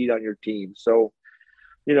fits the need on your team. So,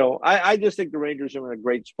 I just think the Rangers are in a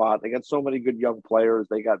great spot. They got so many good young players.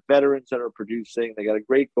 They got veterans that are producing. They got a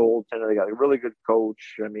great goaltender. They got a really good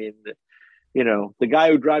coach. I mean, the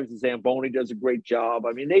guy who drives the Zamboni does a great job.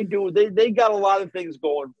 I mean, they got a lot of things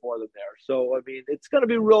going for them there. So, I mean, it's going to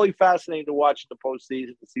be really fascinating to watch in the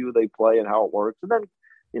postseason to see who they play and how it works. And then,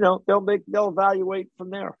 they'll evaluate from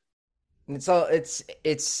there.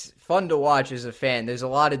 It's fun to watch as a fan. There's a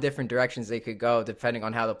lot of different directions they could go depending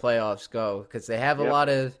on how the playoffs go, because they have a lot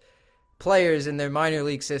of players in their minor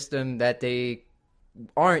league system that they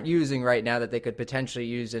aren't using right now that they could potentially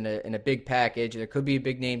use in a big package. There could be a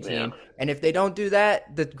big name team. And if they don't do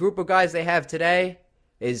that, the group of guys they have today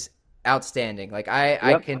is outstanding. Like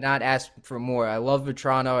I cannot ask for more. I love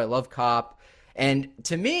Vetrano. I love Kopp. And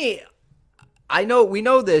to me, we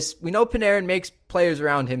know this. We know Panarin makes players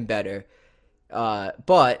around him better.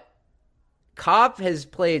 But Kopp has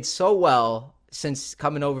played so well since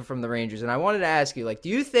coming over from the Rangers. And I wanted to ask you, do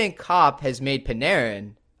you think Kopp has made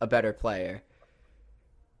Panarin a better player?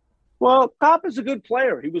 Well, Kopp is a good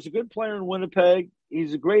player. He was a good player in Winnipeg.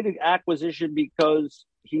 He's a great acquisition because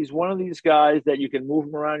he's one of these guys that you can move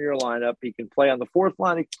him around your lineup. He can play on the fourth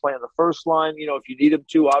line. He can play on the first line. If you need him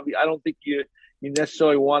to, I don't think you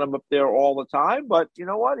necessarily want him up there all the time. But you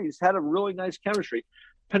know what? He's had a really nice chemistry.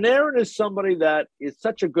 Panarin is somebody that is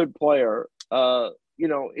such a good player.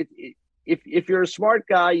 If you're a smart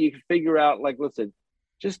guy, you can figure out, listen,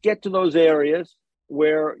 just get to those areas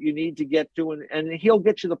where you need to get to, and he'll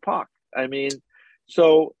get you the puck. I mean,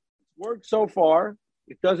 so it's worked so far.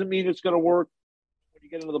 It doesn't mean it's going to work when you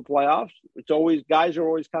get into the playoffs. Guys are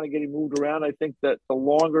always kind of getting moved around. I think that the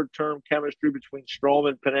longer term chemistry between Strome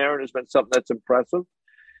and Panarin has been something that's impressive.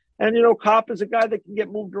 And, Kopp is a guy that can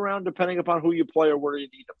get moved around depending upon who you play or where you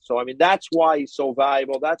need him. So, I mean, that's why he's so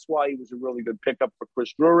valuable. That's why he was a really good pickup for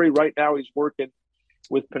Chris Drury. Right now he's working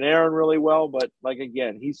with Panarin really well. But,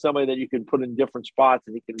 again, he's somebody that you can put in different spots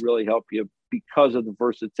and he can really help you because of the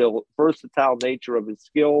versatile nature of his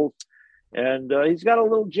skills. And he's got a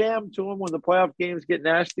little jam to him when the playoff games get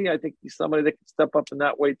nasty. I think he's somebody that can step up in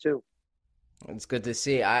that way too. It's good to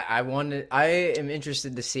see. I am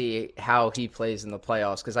interested to see how he plays in the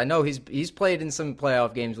playoffs, because I know he's played in some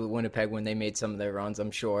playoff games with Winnipeg when they made some of their runs,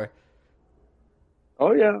 I'm sure.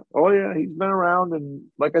 Oh yeah. He's been around, and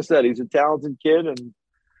like I said, he's a talented kid, and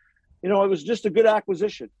it was just a good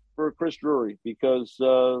acquisition for Chris Drury because,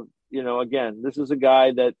 again, this is a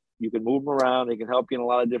guy that you can move him around. He can help you in a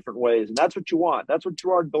lot of different ways. And that's what you want. That's what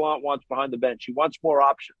Gerard Gallant wants behind the bench. He wants more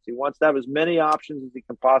options. He wants to have as many options as he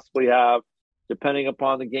can possibly have, depending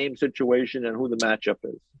upon the game situation and who the matchup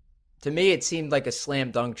is. To me, it seemed like a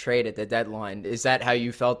slam dunk trade at the deadline. Is that how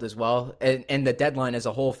you felt as well? And the deadline as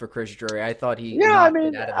a whole for Chris Drury, I thought he. Yeah, I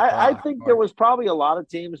mean, I think there was probably a lot of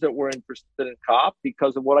teams that were interested in Kopp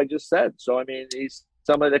because of what I just said. So, I mean, he's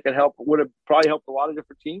somebody that would have probably helped a lot of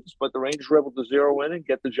different teams, but the Rangers were able to zero in and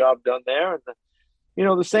get the job done there. And,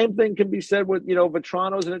 the same thing can be said with,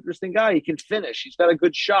 Vetrano's an interesting guy. He can finish. He's got a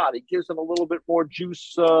good shot. He gives him a little bit more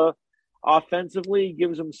juice offensively. He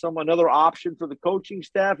gives him another option for the coaching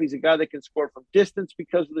staff. He's a guy that can score from distance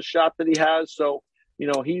because of the shot that he has. So,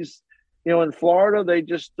 he's, in Florida, they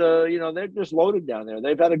just, they're just loaded down there.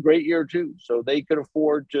 They've had a great year too. So they could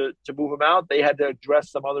afford to move him out. They had to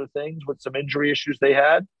address some other things with some injury issues they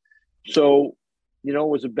had. So, it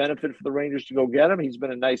was a benefit for the Rangers to go get him. He's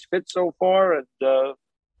been a nice fit so far. And,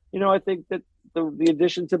 I think that the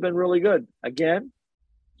additions have been really good. Again,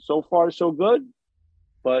 so far so good,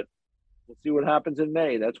 but we'll see what happens in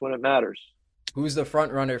May. That's when it matters. Who's the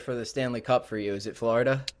front runner for the Stanley Cup for you? Is it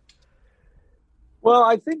Florida? Well,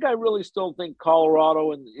 I really still think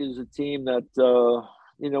Colorado is a team that,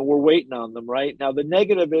 we're waiting on them right now. The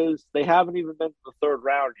negative is they haven't even been to the third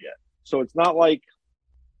round yet. So it's not like,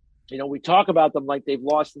 we talk about them like they've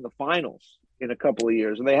lost in the finals in a couple of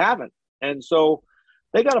years, and they haven't. And so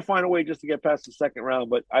they got to find a way just to get past the second round.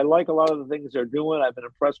 But I like a lot of the things they're doing. I've been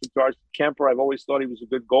impressed with Darcy Kemper. I've always thought he was a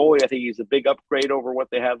good goalie. I think he's a big upgrade over what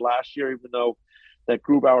they had last year, even though that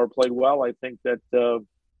Grubauer played well. I think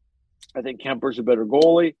Kemper's a better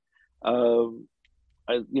goalie.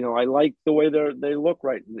 I like the way they look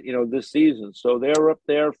right, this season. So they're up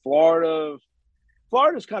there.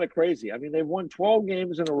 Florida's kind of crazy. I mean, they've won 12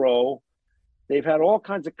 games in a row. They've had all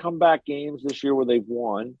kinds of comeback games this year where they've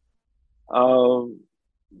won.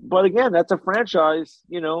 But again, that's a franchise,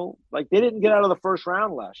 like they didn't get out of the first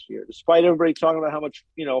round last year, despite everybody talking about how much,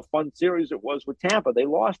 fun series it was with Tampa. They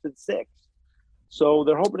lost in 6. So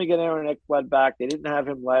they're hoping to get Aaron Ekblad back. They didn't have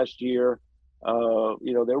him last year.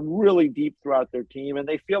 They're really deep throughout their team, and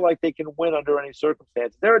they feel like they can win under any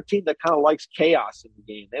circumstance. They're a team that kind of likes chaos in the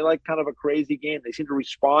game. They like kind of a crazy game. They seem to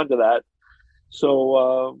respond to that.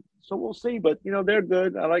 So we'll see. But they're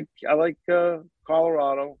good. I like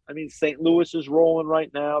Colorado. I mean, St. Louis is rolling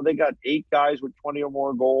right now. They got 8 guys with 20 or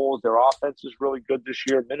more goals. Their offense is really good this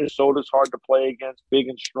year. Minnesota's hard to play against, big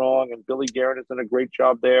and strong, and Billy Guerin has done a great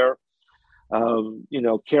job there.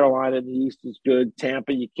 Carolina in the East is good.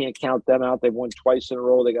 Tampa, you can't count them out. They've won twice in a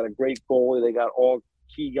row. They got a great goalie. They got all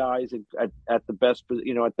key guys at the best,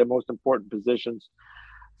 at the most important positions.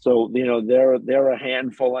 So, they're a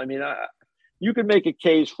handful. I mean, you can make a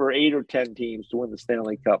case for 8 or 10 teams to win the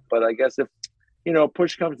Stanley Cup, but I guess if,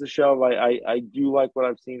 push comes to shove, I do like what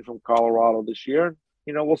I've seen from Colorado this year.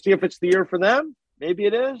 We'll see if it's the year for them. Maybe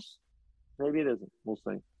it is. Maybe it isn't. We'll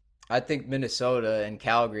see. I think Minnesota and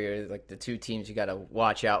Calgary are like the 2 teams you got to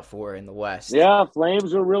watch out for in the West. Yeah,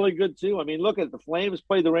 Flames are really good too. I mean, look at the Flames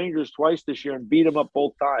played the Rangers twice this year and beat them up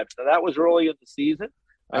both times. Now that was early in the season.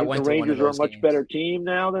 The Rangers are a much better team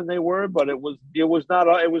now than they were, but it was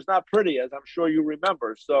not pretty, as I'm sure you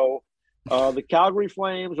remember. So the Calgary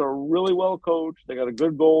Flames are really well coached. They got a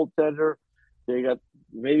good goaltender. They got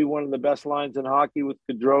maybe one of the best lines in hockey with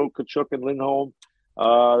Gaudreau, Tkachuk, and Lindholm.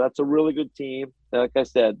 That's a really good team. Like I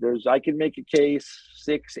said, I can make a case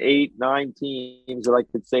 6, 8, 9 teams that I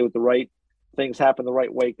could say with the right things happen the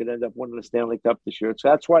right way could end up winning the Stanley Cup this year. So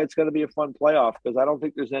that's why it's going to be a fun playoff, because I don't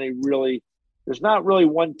think there's not really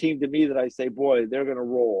one team to me that I say, boy, they're going to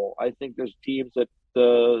roll. I think there's teams that,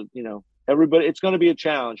 everybody, it's going to be a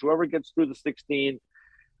challenge. Whoever gets through the 16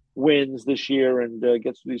 wins this year and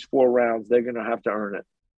gets through these 4 rounds, they're going to have to earn it.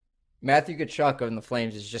 Matthew Tkachuk on the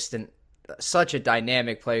Flames is just such a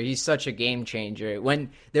dynamic player. He's such a game changer.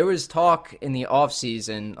 When there was talk in the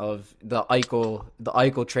offseason of the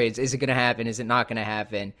Eichel trades, is it going to happen? Is it not going to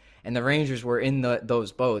happen? And the Rangers were in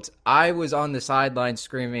those boats. I was on the sideline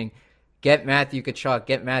screaming, "Get Matthew Tkachuk,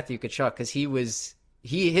 get Matthew Tkachuk," because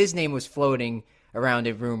his name was floating around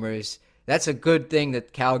in rumors. That's a good thing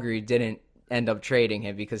that Calgary didn't end up trading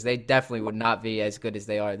him, because they definitely would not be as good as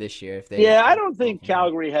they are this year if they. Yeah, I don't think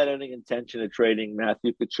Calgary had any intention of trading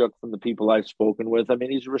Matthew Tkachuk from the people I've spoken with. I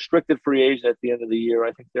mean, he's a restricted free agent at the end of the year.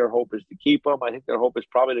 I think their hope is to keep him. I think their hope is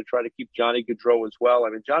probably to try to keep Johnny Gaudreau as well. I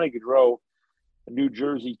mean, Johnny Gaudreau, a New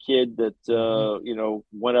Jersey kid that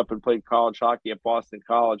went up and played college hockey at Boston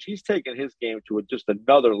College. He's taken his game to just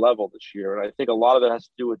another level this year, and I think a lot of it has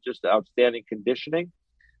to do with just outstanding conditioning.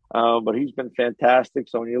 But he's been fantastic.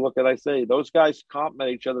 So when you look at, I say, those guys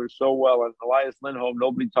complement each other so well. And Elias Lindholm,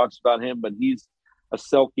 nobody talks about him, but he's a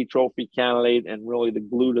Selke Trophy candidate and really the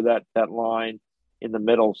glue to that line in the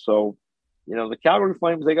middle. So, the Calgary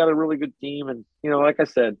Flames, they got a really good team. And, like I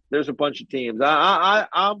said, there's a bunch of teams.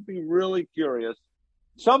 I'll be really curious.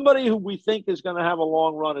 Somebody who we think is going to have a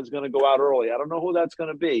long run is going to go out early. I don't know who that's going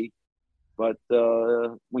to be, but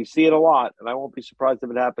we see it a lot, and I won't be surprised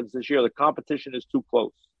if it happens this year. The competition is too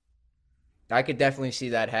close. I could definitely see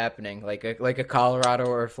that happening, like a Colorado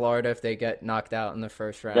or Florida if they get knocked out in the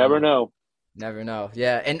first round. Never know.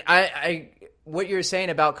 Yeah, and I what you're saying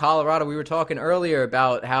about Colorado, we were talking earlier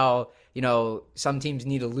about how some teams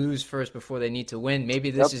need to lose first before they need to win.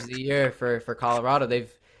 Maybe this is the year for Colorado.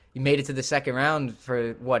 They've made it to the second round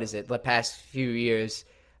for the past few years.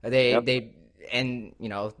 It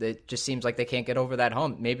just seems like they can't get over that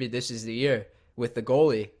hump. Maybe this is the year with the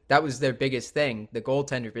goalie. That was their biggest thing, the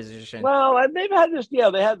goaltender position. Well, and they've had this. Yeah,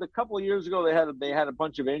 they had a couple of years ago. They had a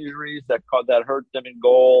bunch of injuries that hurt them in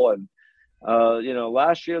goal, and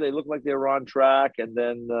last year they looked like they were on track, and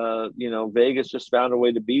then Vegas just found a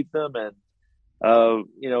way to beat them. And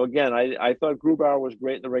again, I thought Grubauer was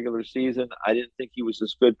great in the regular season. I didn't think he was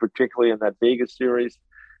as good, particularly in that Vegas series.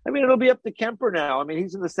 I mean, it'll be up to Kemper now. I mean,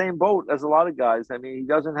 he's in the same boat as a lot of guys. I mean, he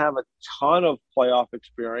doesn't have a ton of playoff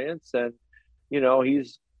experience, and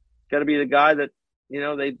he's got to be the guy that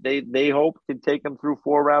they hope can take him through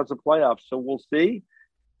 4 rounds of playoffs. So we'll see.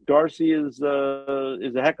 Darcy is a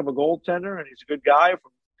heck of a goaltender, and he's a good guy.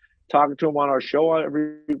 From talking to him on our show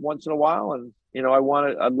every once in a while, and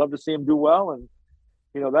I'd love to see him do well. And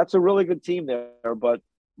that's a really good team there. But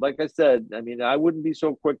like I said, I mean, I wouldn't be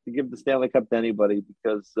so quick to give the Stanley Cup to anybody,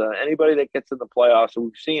 because anybody that gets in the playoffs, and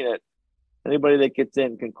we've seen it, anybody that gets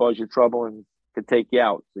in can cause you trouble and could take you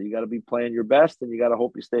out. So you got to be playing your best, and you got to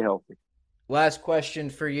hope you stay healthy. Last question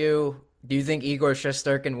for you: do you think Igor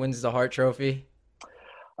Shesterkin wins the Hart Trophy?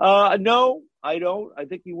 No, I don't. I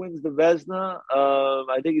think he wins the Vezina.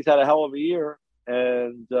 I think he's had a hell of a year,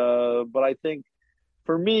 and but I think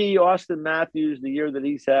for me, Austin Matthews, the year that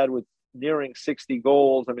he's had with nearing 60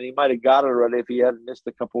 goals, I mean, he might have got it already if he hadn't missed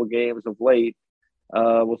a couple of games of late.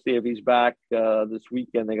 We'll see if he's back this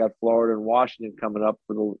weekend. They got Florida and Washington coming up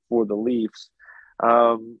for the Leafs.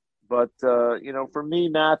 But for me,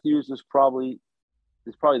 Matthews is probably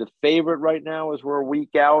the favorite right now as we're a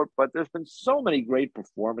week out. But there's been so many great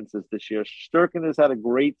performances this year. Shesterkin has had a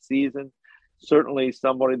great season. Certainly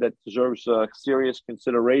somebody that deserves serious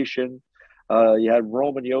consideration. You had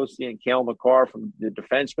Roman Josi and Cale Makar from the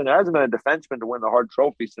defenseman. There hasn't been a defenseman to win the Hart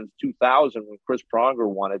Trophy since 2000 when Chris Pronger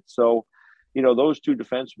won it. So, those two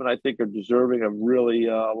defensemen I think are deserving of really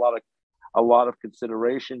a lot of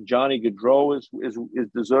consideration. Johnny Gaudreau is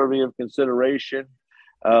deserving of consideration.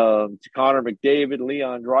 To Connor McDavid,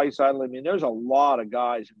 Leon Draisaitl. I mean, there's a lot of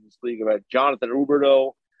guys in this league. About Jonathan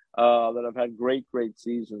Huberdeau that have had great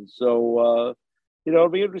seasons. So it'll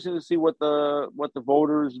be interesting to see what the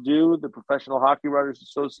voters do. The Professional Hockey Writers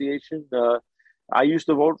Association. I used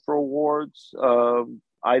to vote for awards.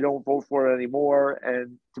 I don't vote for it anymore.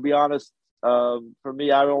 And to be honest, for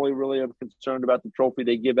me, I only really am concerned about the trophy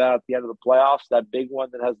they give out at the end of the playoffs, that big one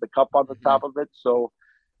that has the cup on the top of it. So,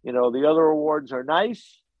 the other awards are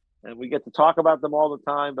nice, and we get to talk about them all the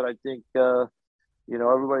time. But I think,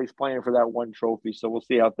 everybody's playing for that one trophy. So we'll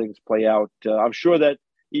see how things play out. I'm sure that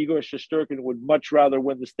Igor Shesterkin would much rather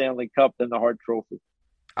win the Stanley Cup than the Hart Trophy.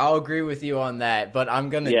 I'll agree with you on that, but I'm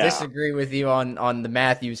going to disagree with you on the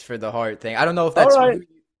Matthews for the Hart thing. I don't know if that's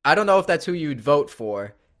I don't know if that's who you'd vote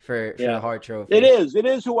for the Hart Trophy. It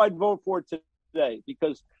is who I'd vote for today,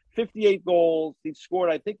 because 58 goals. He scored,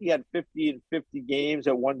 I think he had 50 in 50 games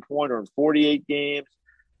at one point, or in 48 games.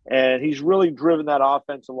 And he's really driven that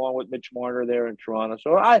offense along with Mitch Marner there in Toronto.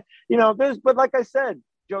 So but like I said,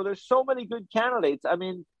 Joe, there's so many good candidates. I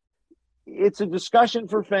mean, it's a discussion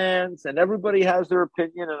for fans, and everybody has their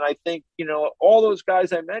opinion. And I think, all those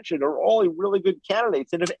guys I mentioned are all really good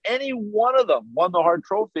candidates. And if any one of them won the Hart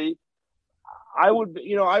Trophy, I wouldn't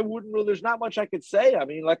really, there's not much I could say. I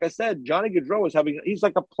mean, like I said, Johnny Gaudreau he's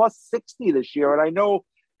like a plus 60 this year. And I know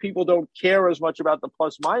people don't care as much about the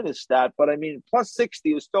plus minus stat, but I mean, plus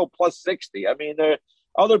 60 is still plus 60. I mean,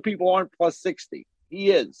 other people aren't plus 60.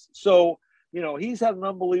 He is. So, he's had an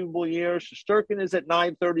unbelievable year. Shesterkin is at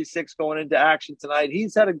 936 going into action tonight.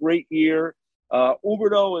 He's had a great year.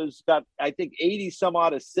 Huberdeau has got, I think, 80 some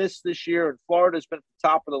odd assists this year, and Florida's been at the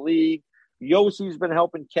top of the league. Yossi's been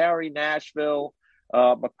helping carry Nashville.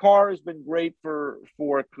 Makar has been great for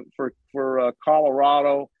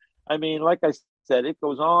Colorado. I mean, like I said, it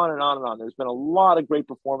goes on and on and on. There's been a lot of great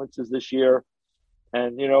performances this year.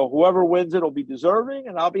 And, whoever wins it will be deserving,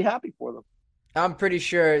 and I'll be happy for them. I'm pretty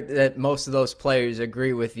sure that most of those players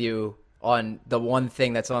agree with you on the one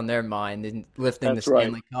thing that's on their mind in lifting the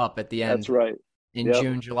Stanley Cup at the end. That's right. In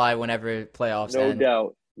June, July, whenever playoffs end.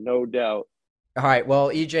 No doubt. All right. Well,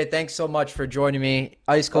 EJ, thanks so much for joining me.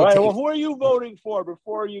 Ice Cold. All right. Takes. Well, who are you voting for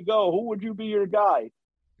before you go? Who would you be your guy?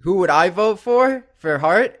 Who would I vote for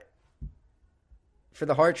Hart? For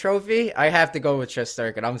the Hart Trophy? I have to go with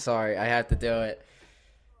Shesterkin. I'm sorry. I have to do it.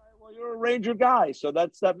 Well, you're a Ranger guy, so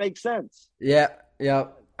that makes sense. Yeah.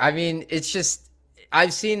 I mean, it's just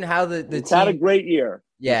I've seen how the team had a great year.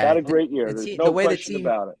 Yeah, it's had a great year. There's no question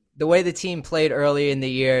about it. The way the team played early in the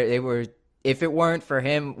year, if it weren't for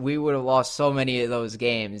him, we would have lost so many of those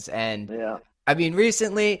games. And I mean,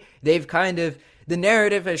 recently they've the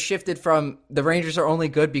narrative has shifted from the Rangers are only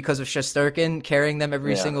good because of Shesterkin carrying them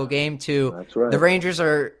every single game to the Rangers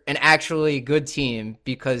are an actually good team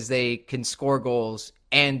because they can score goals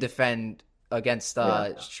and defend against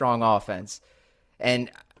strong offense.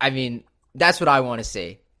 And I mean, that's what I want to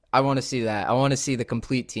see. I want to see that. I want to see the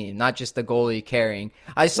complete team, not just the goalie carrying.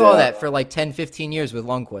 I saw that for like 10, 15 years with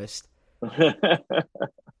Lundqvist.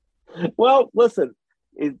 Well, listen,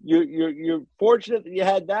 you're fortunate that you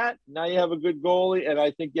had that. Now you have a good goalie, and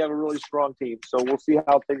I think you have a really strong team. So we'll see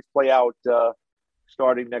how things play out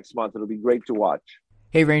starting next month. It'll be great to watch.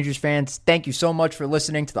 Hey, Rangers fans, thank you so much for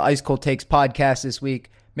listening to the Ice Cold Takes podcast this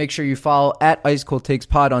week. Make sure you follow at Ice Cold Takes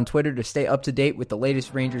Pod on Twitter to stay up to date with the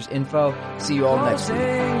latest Rangers info. See you all next week.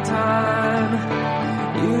 Time.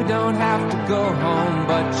 You don't have to go home,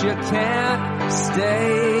 but you can't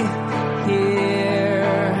stay here.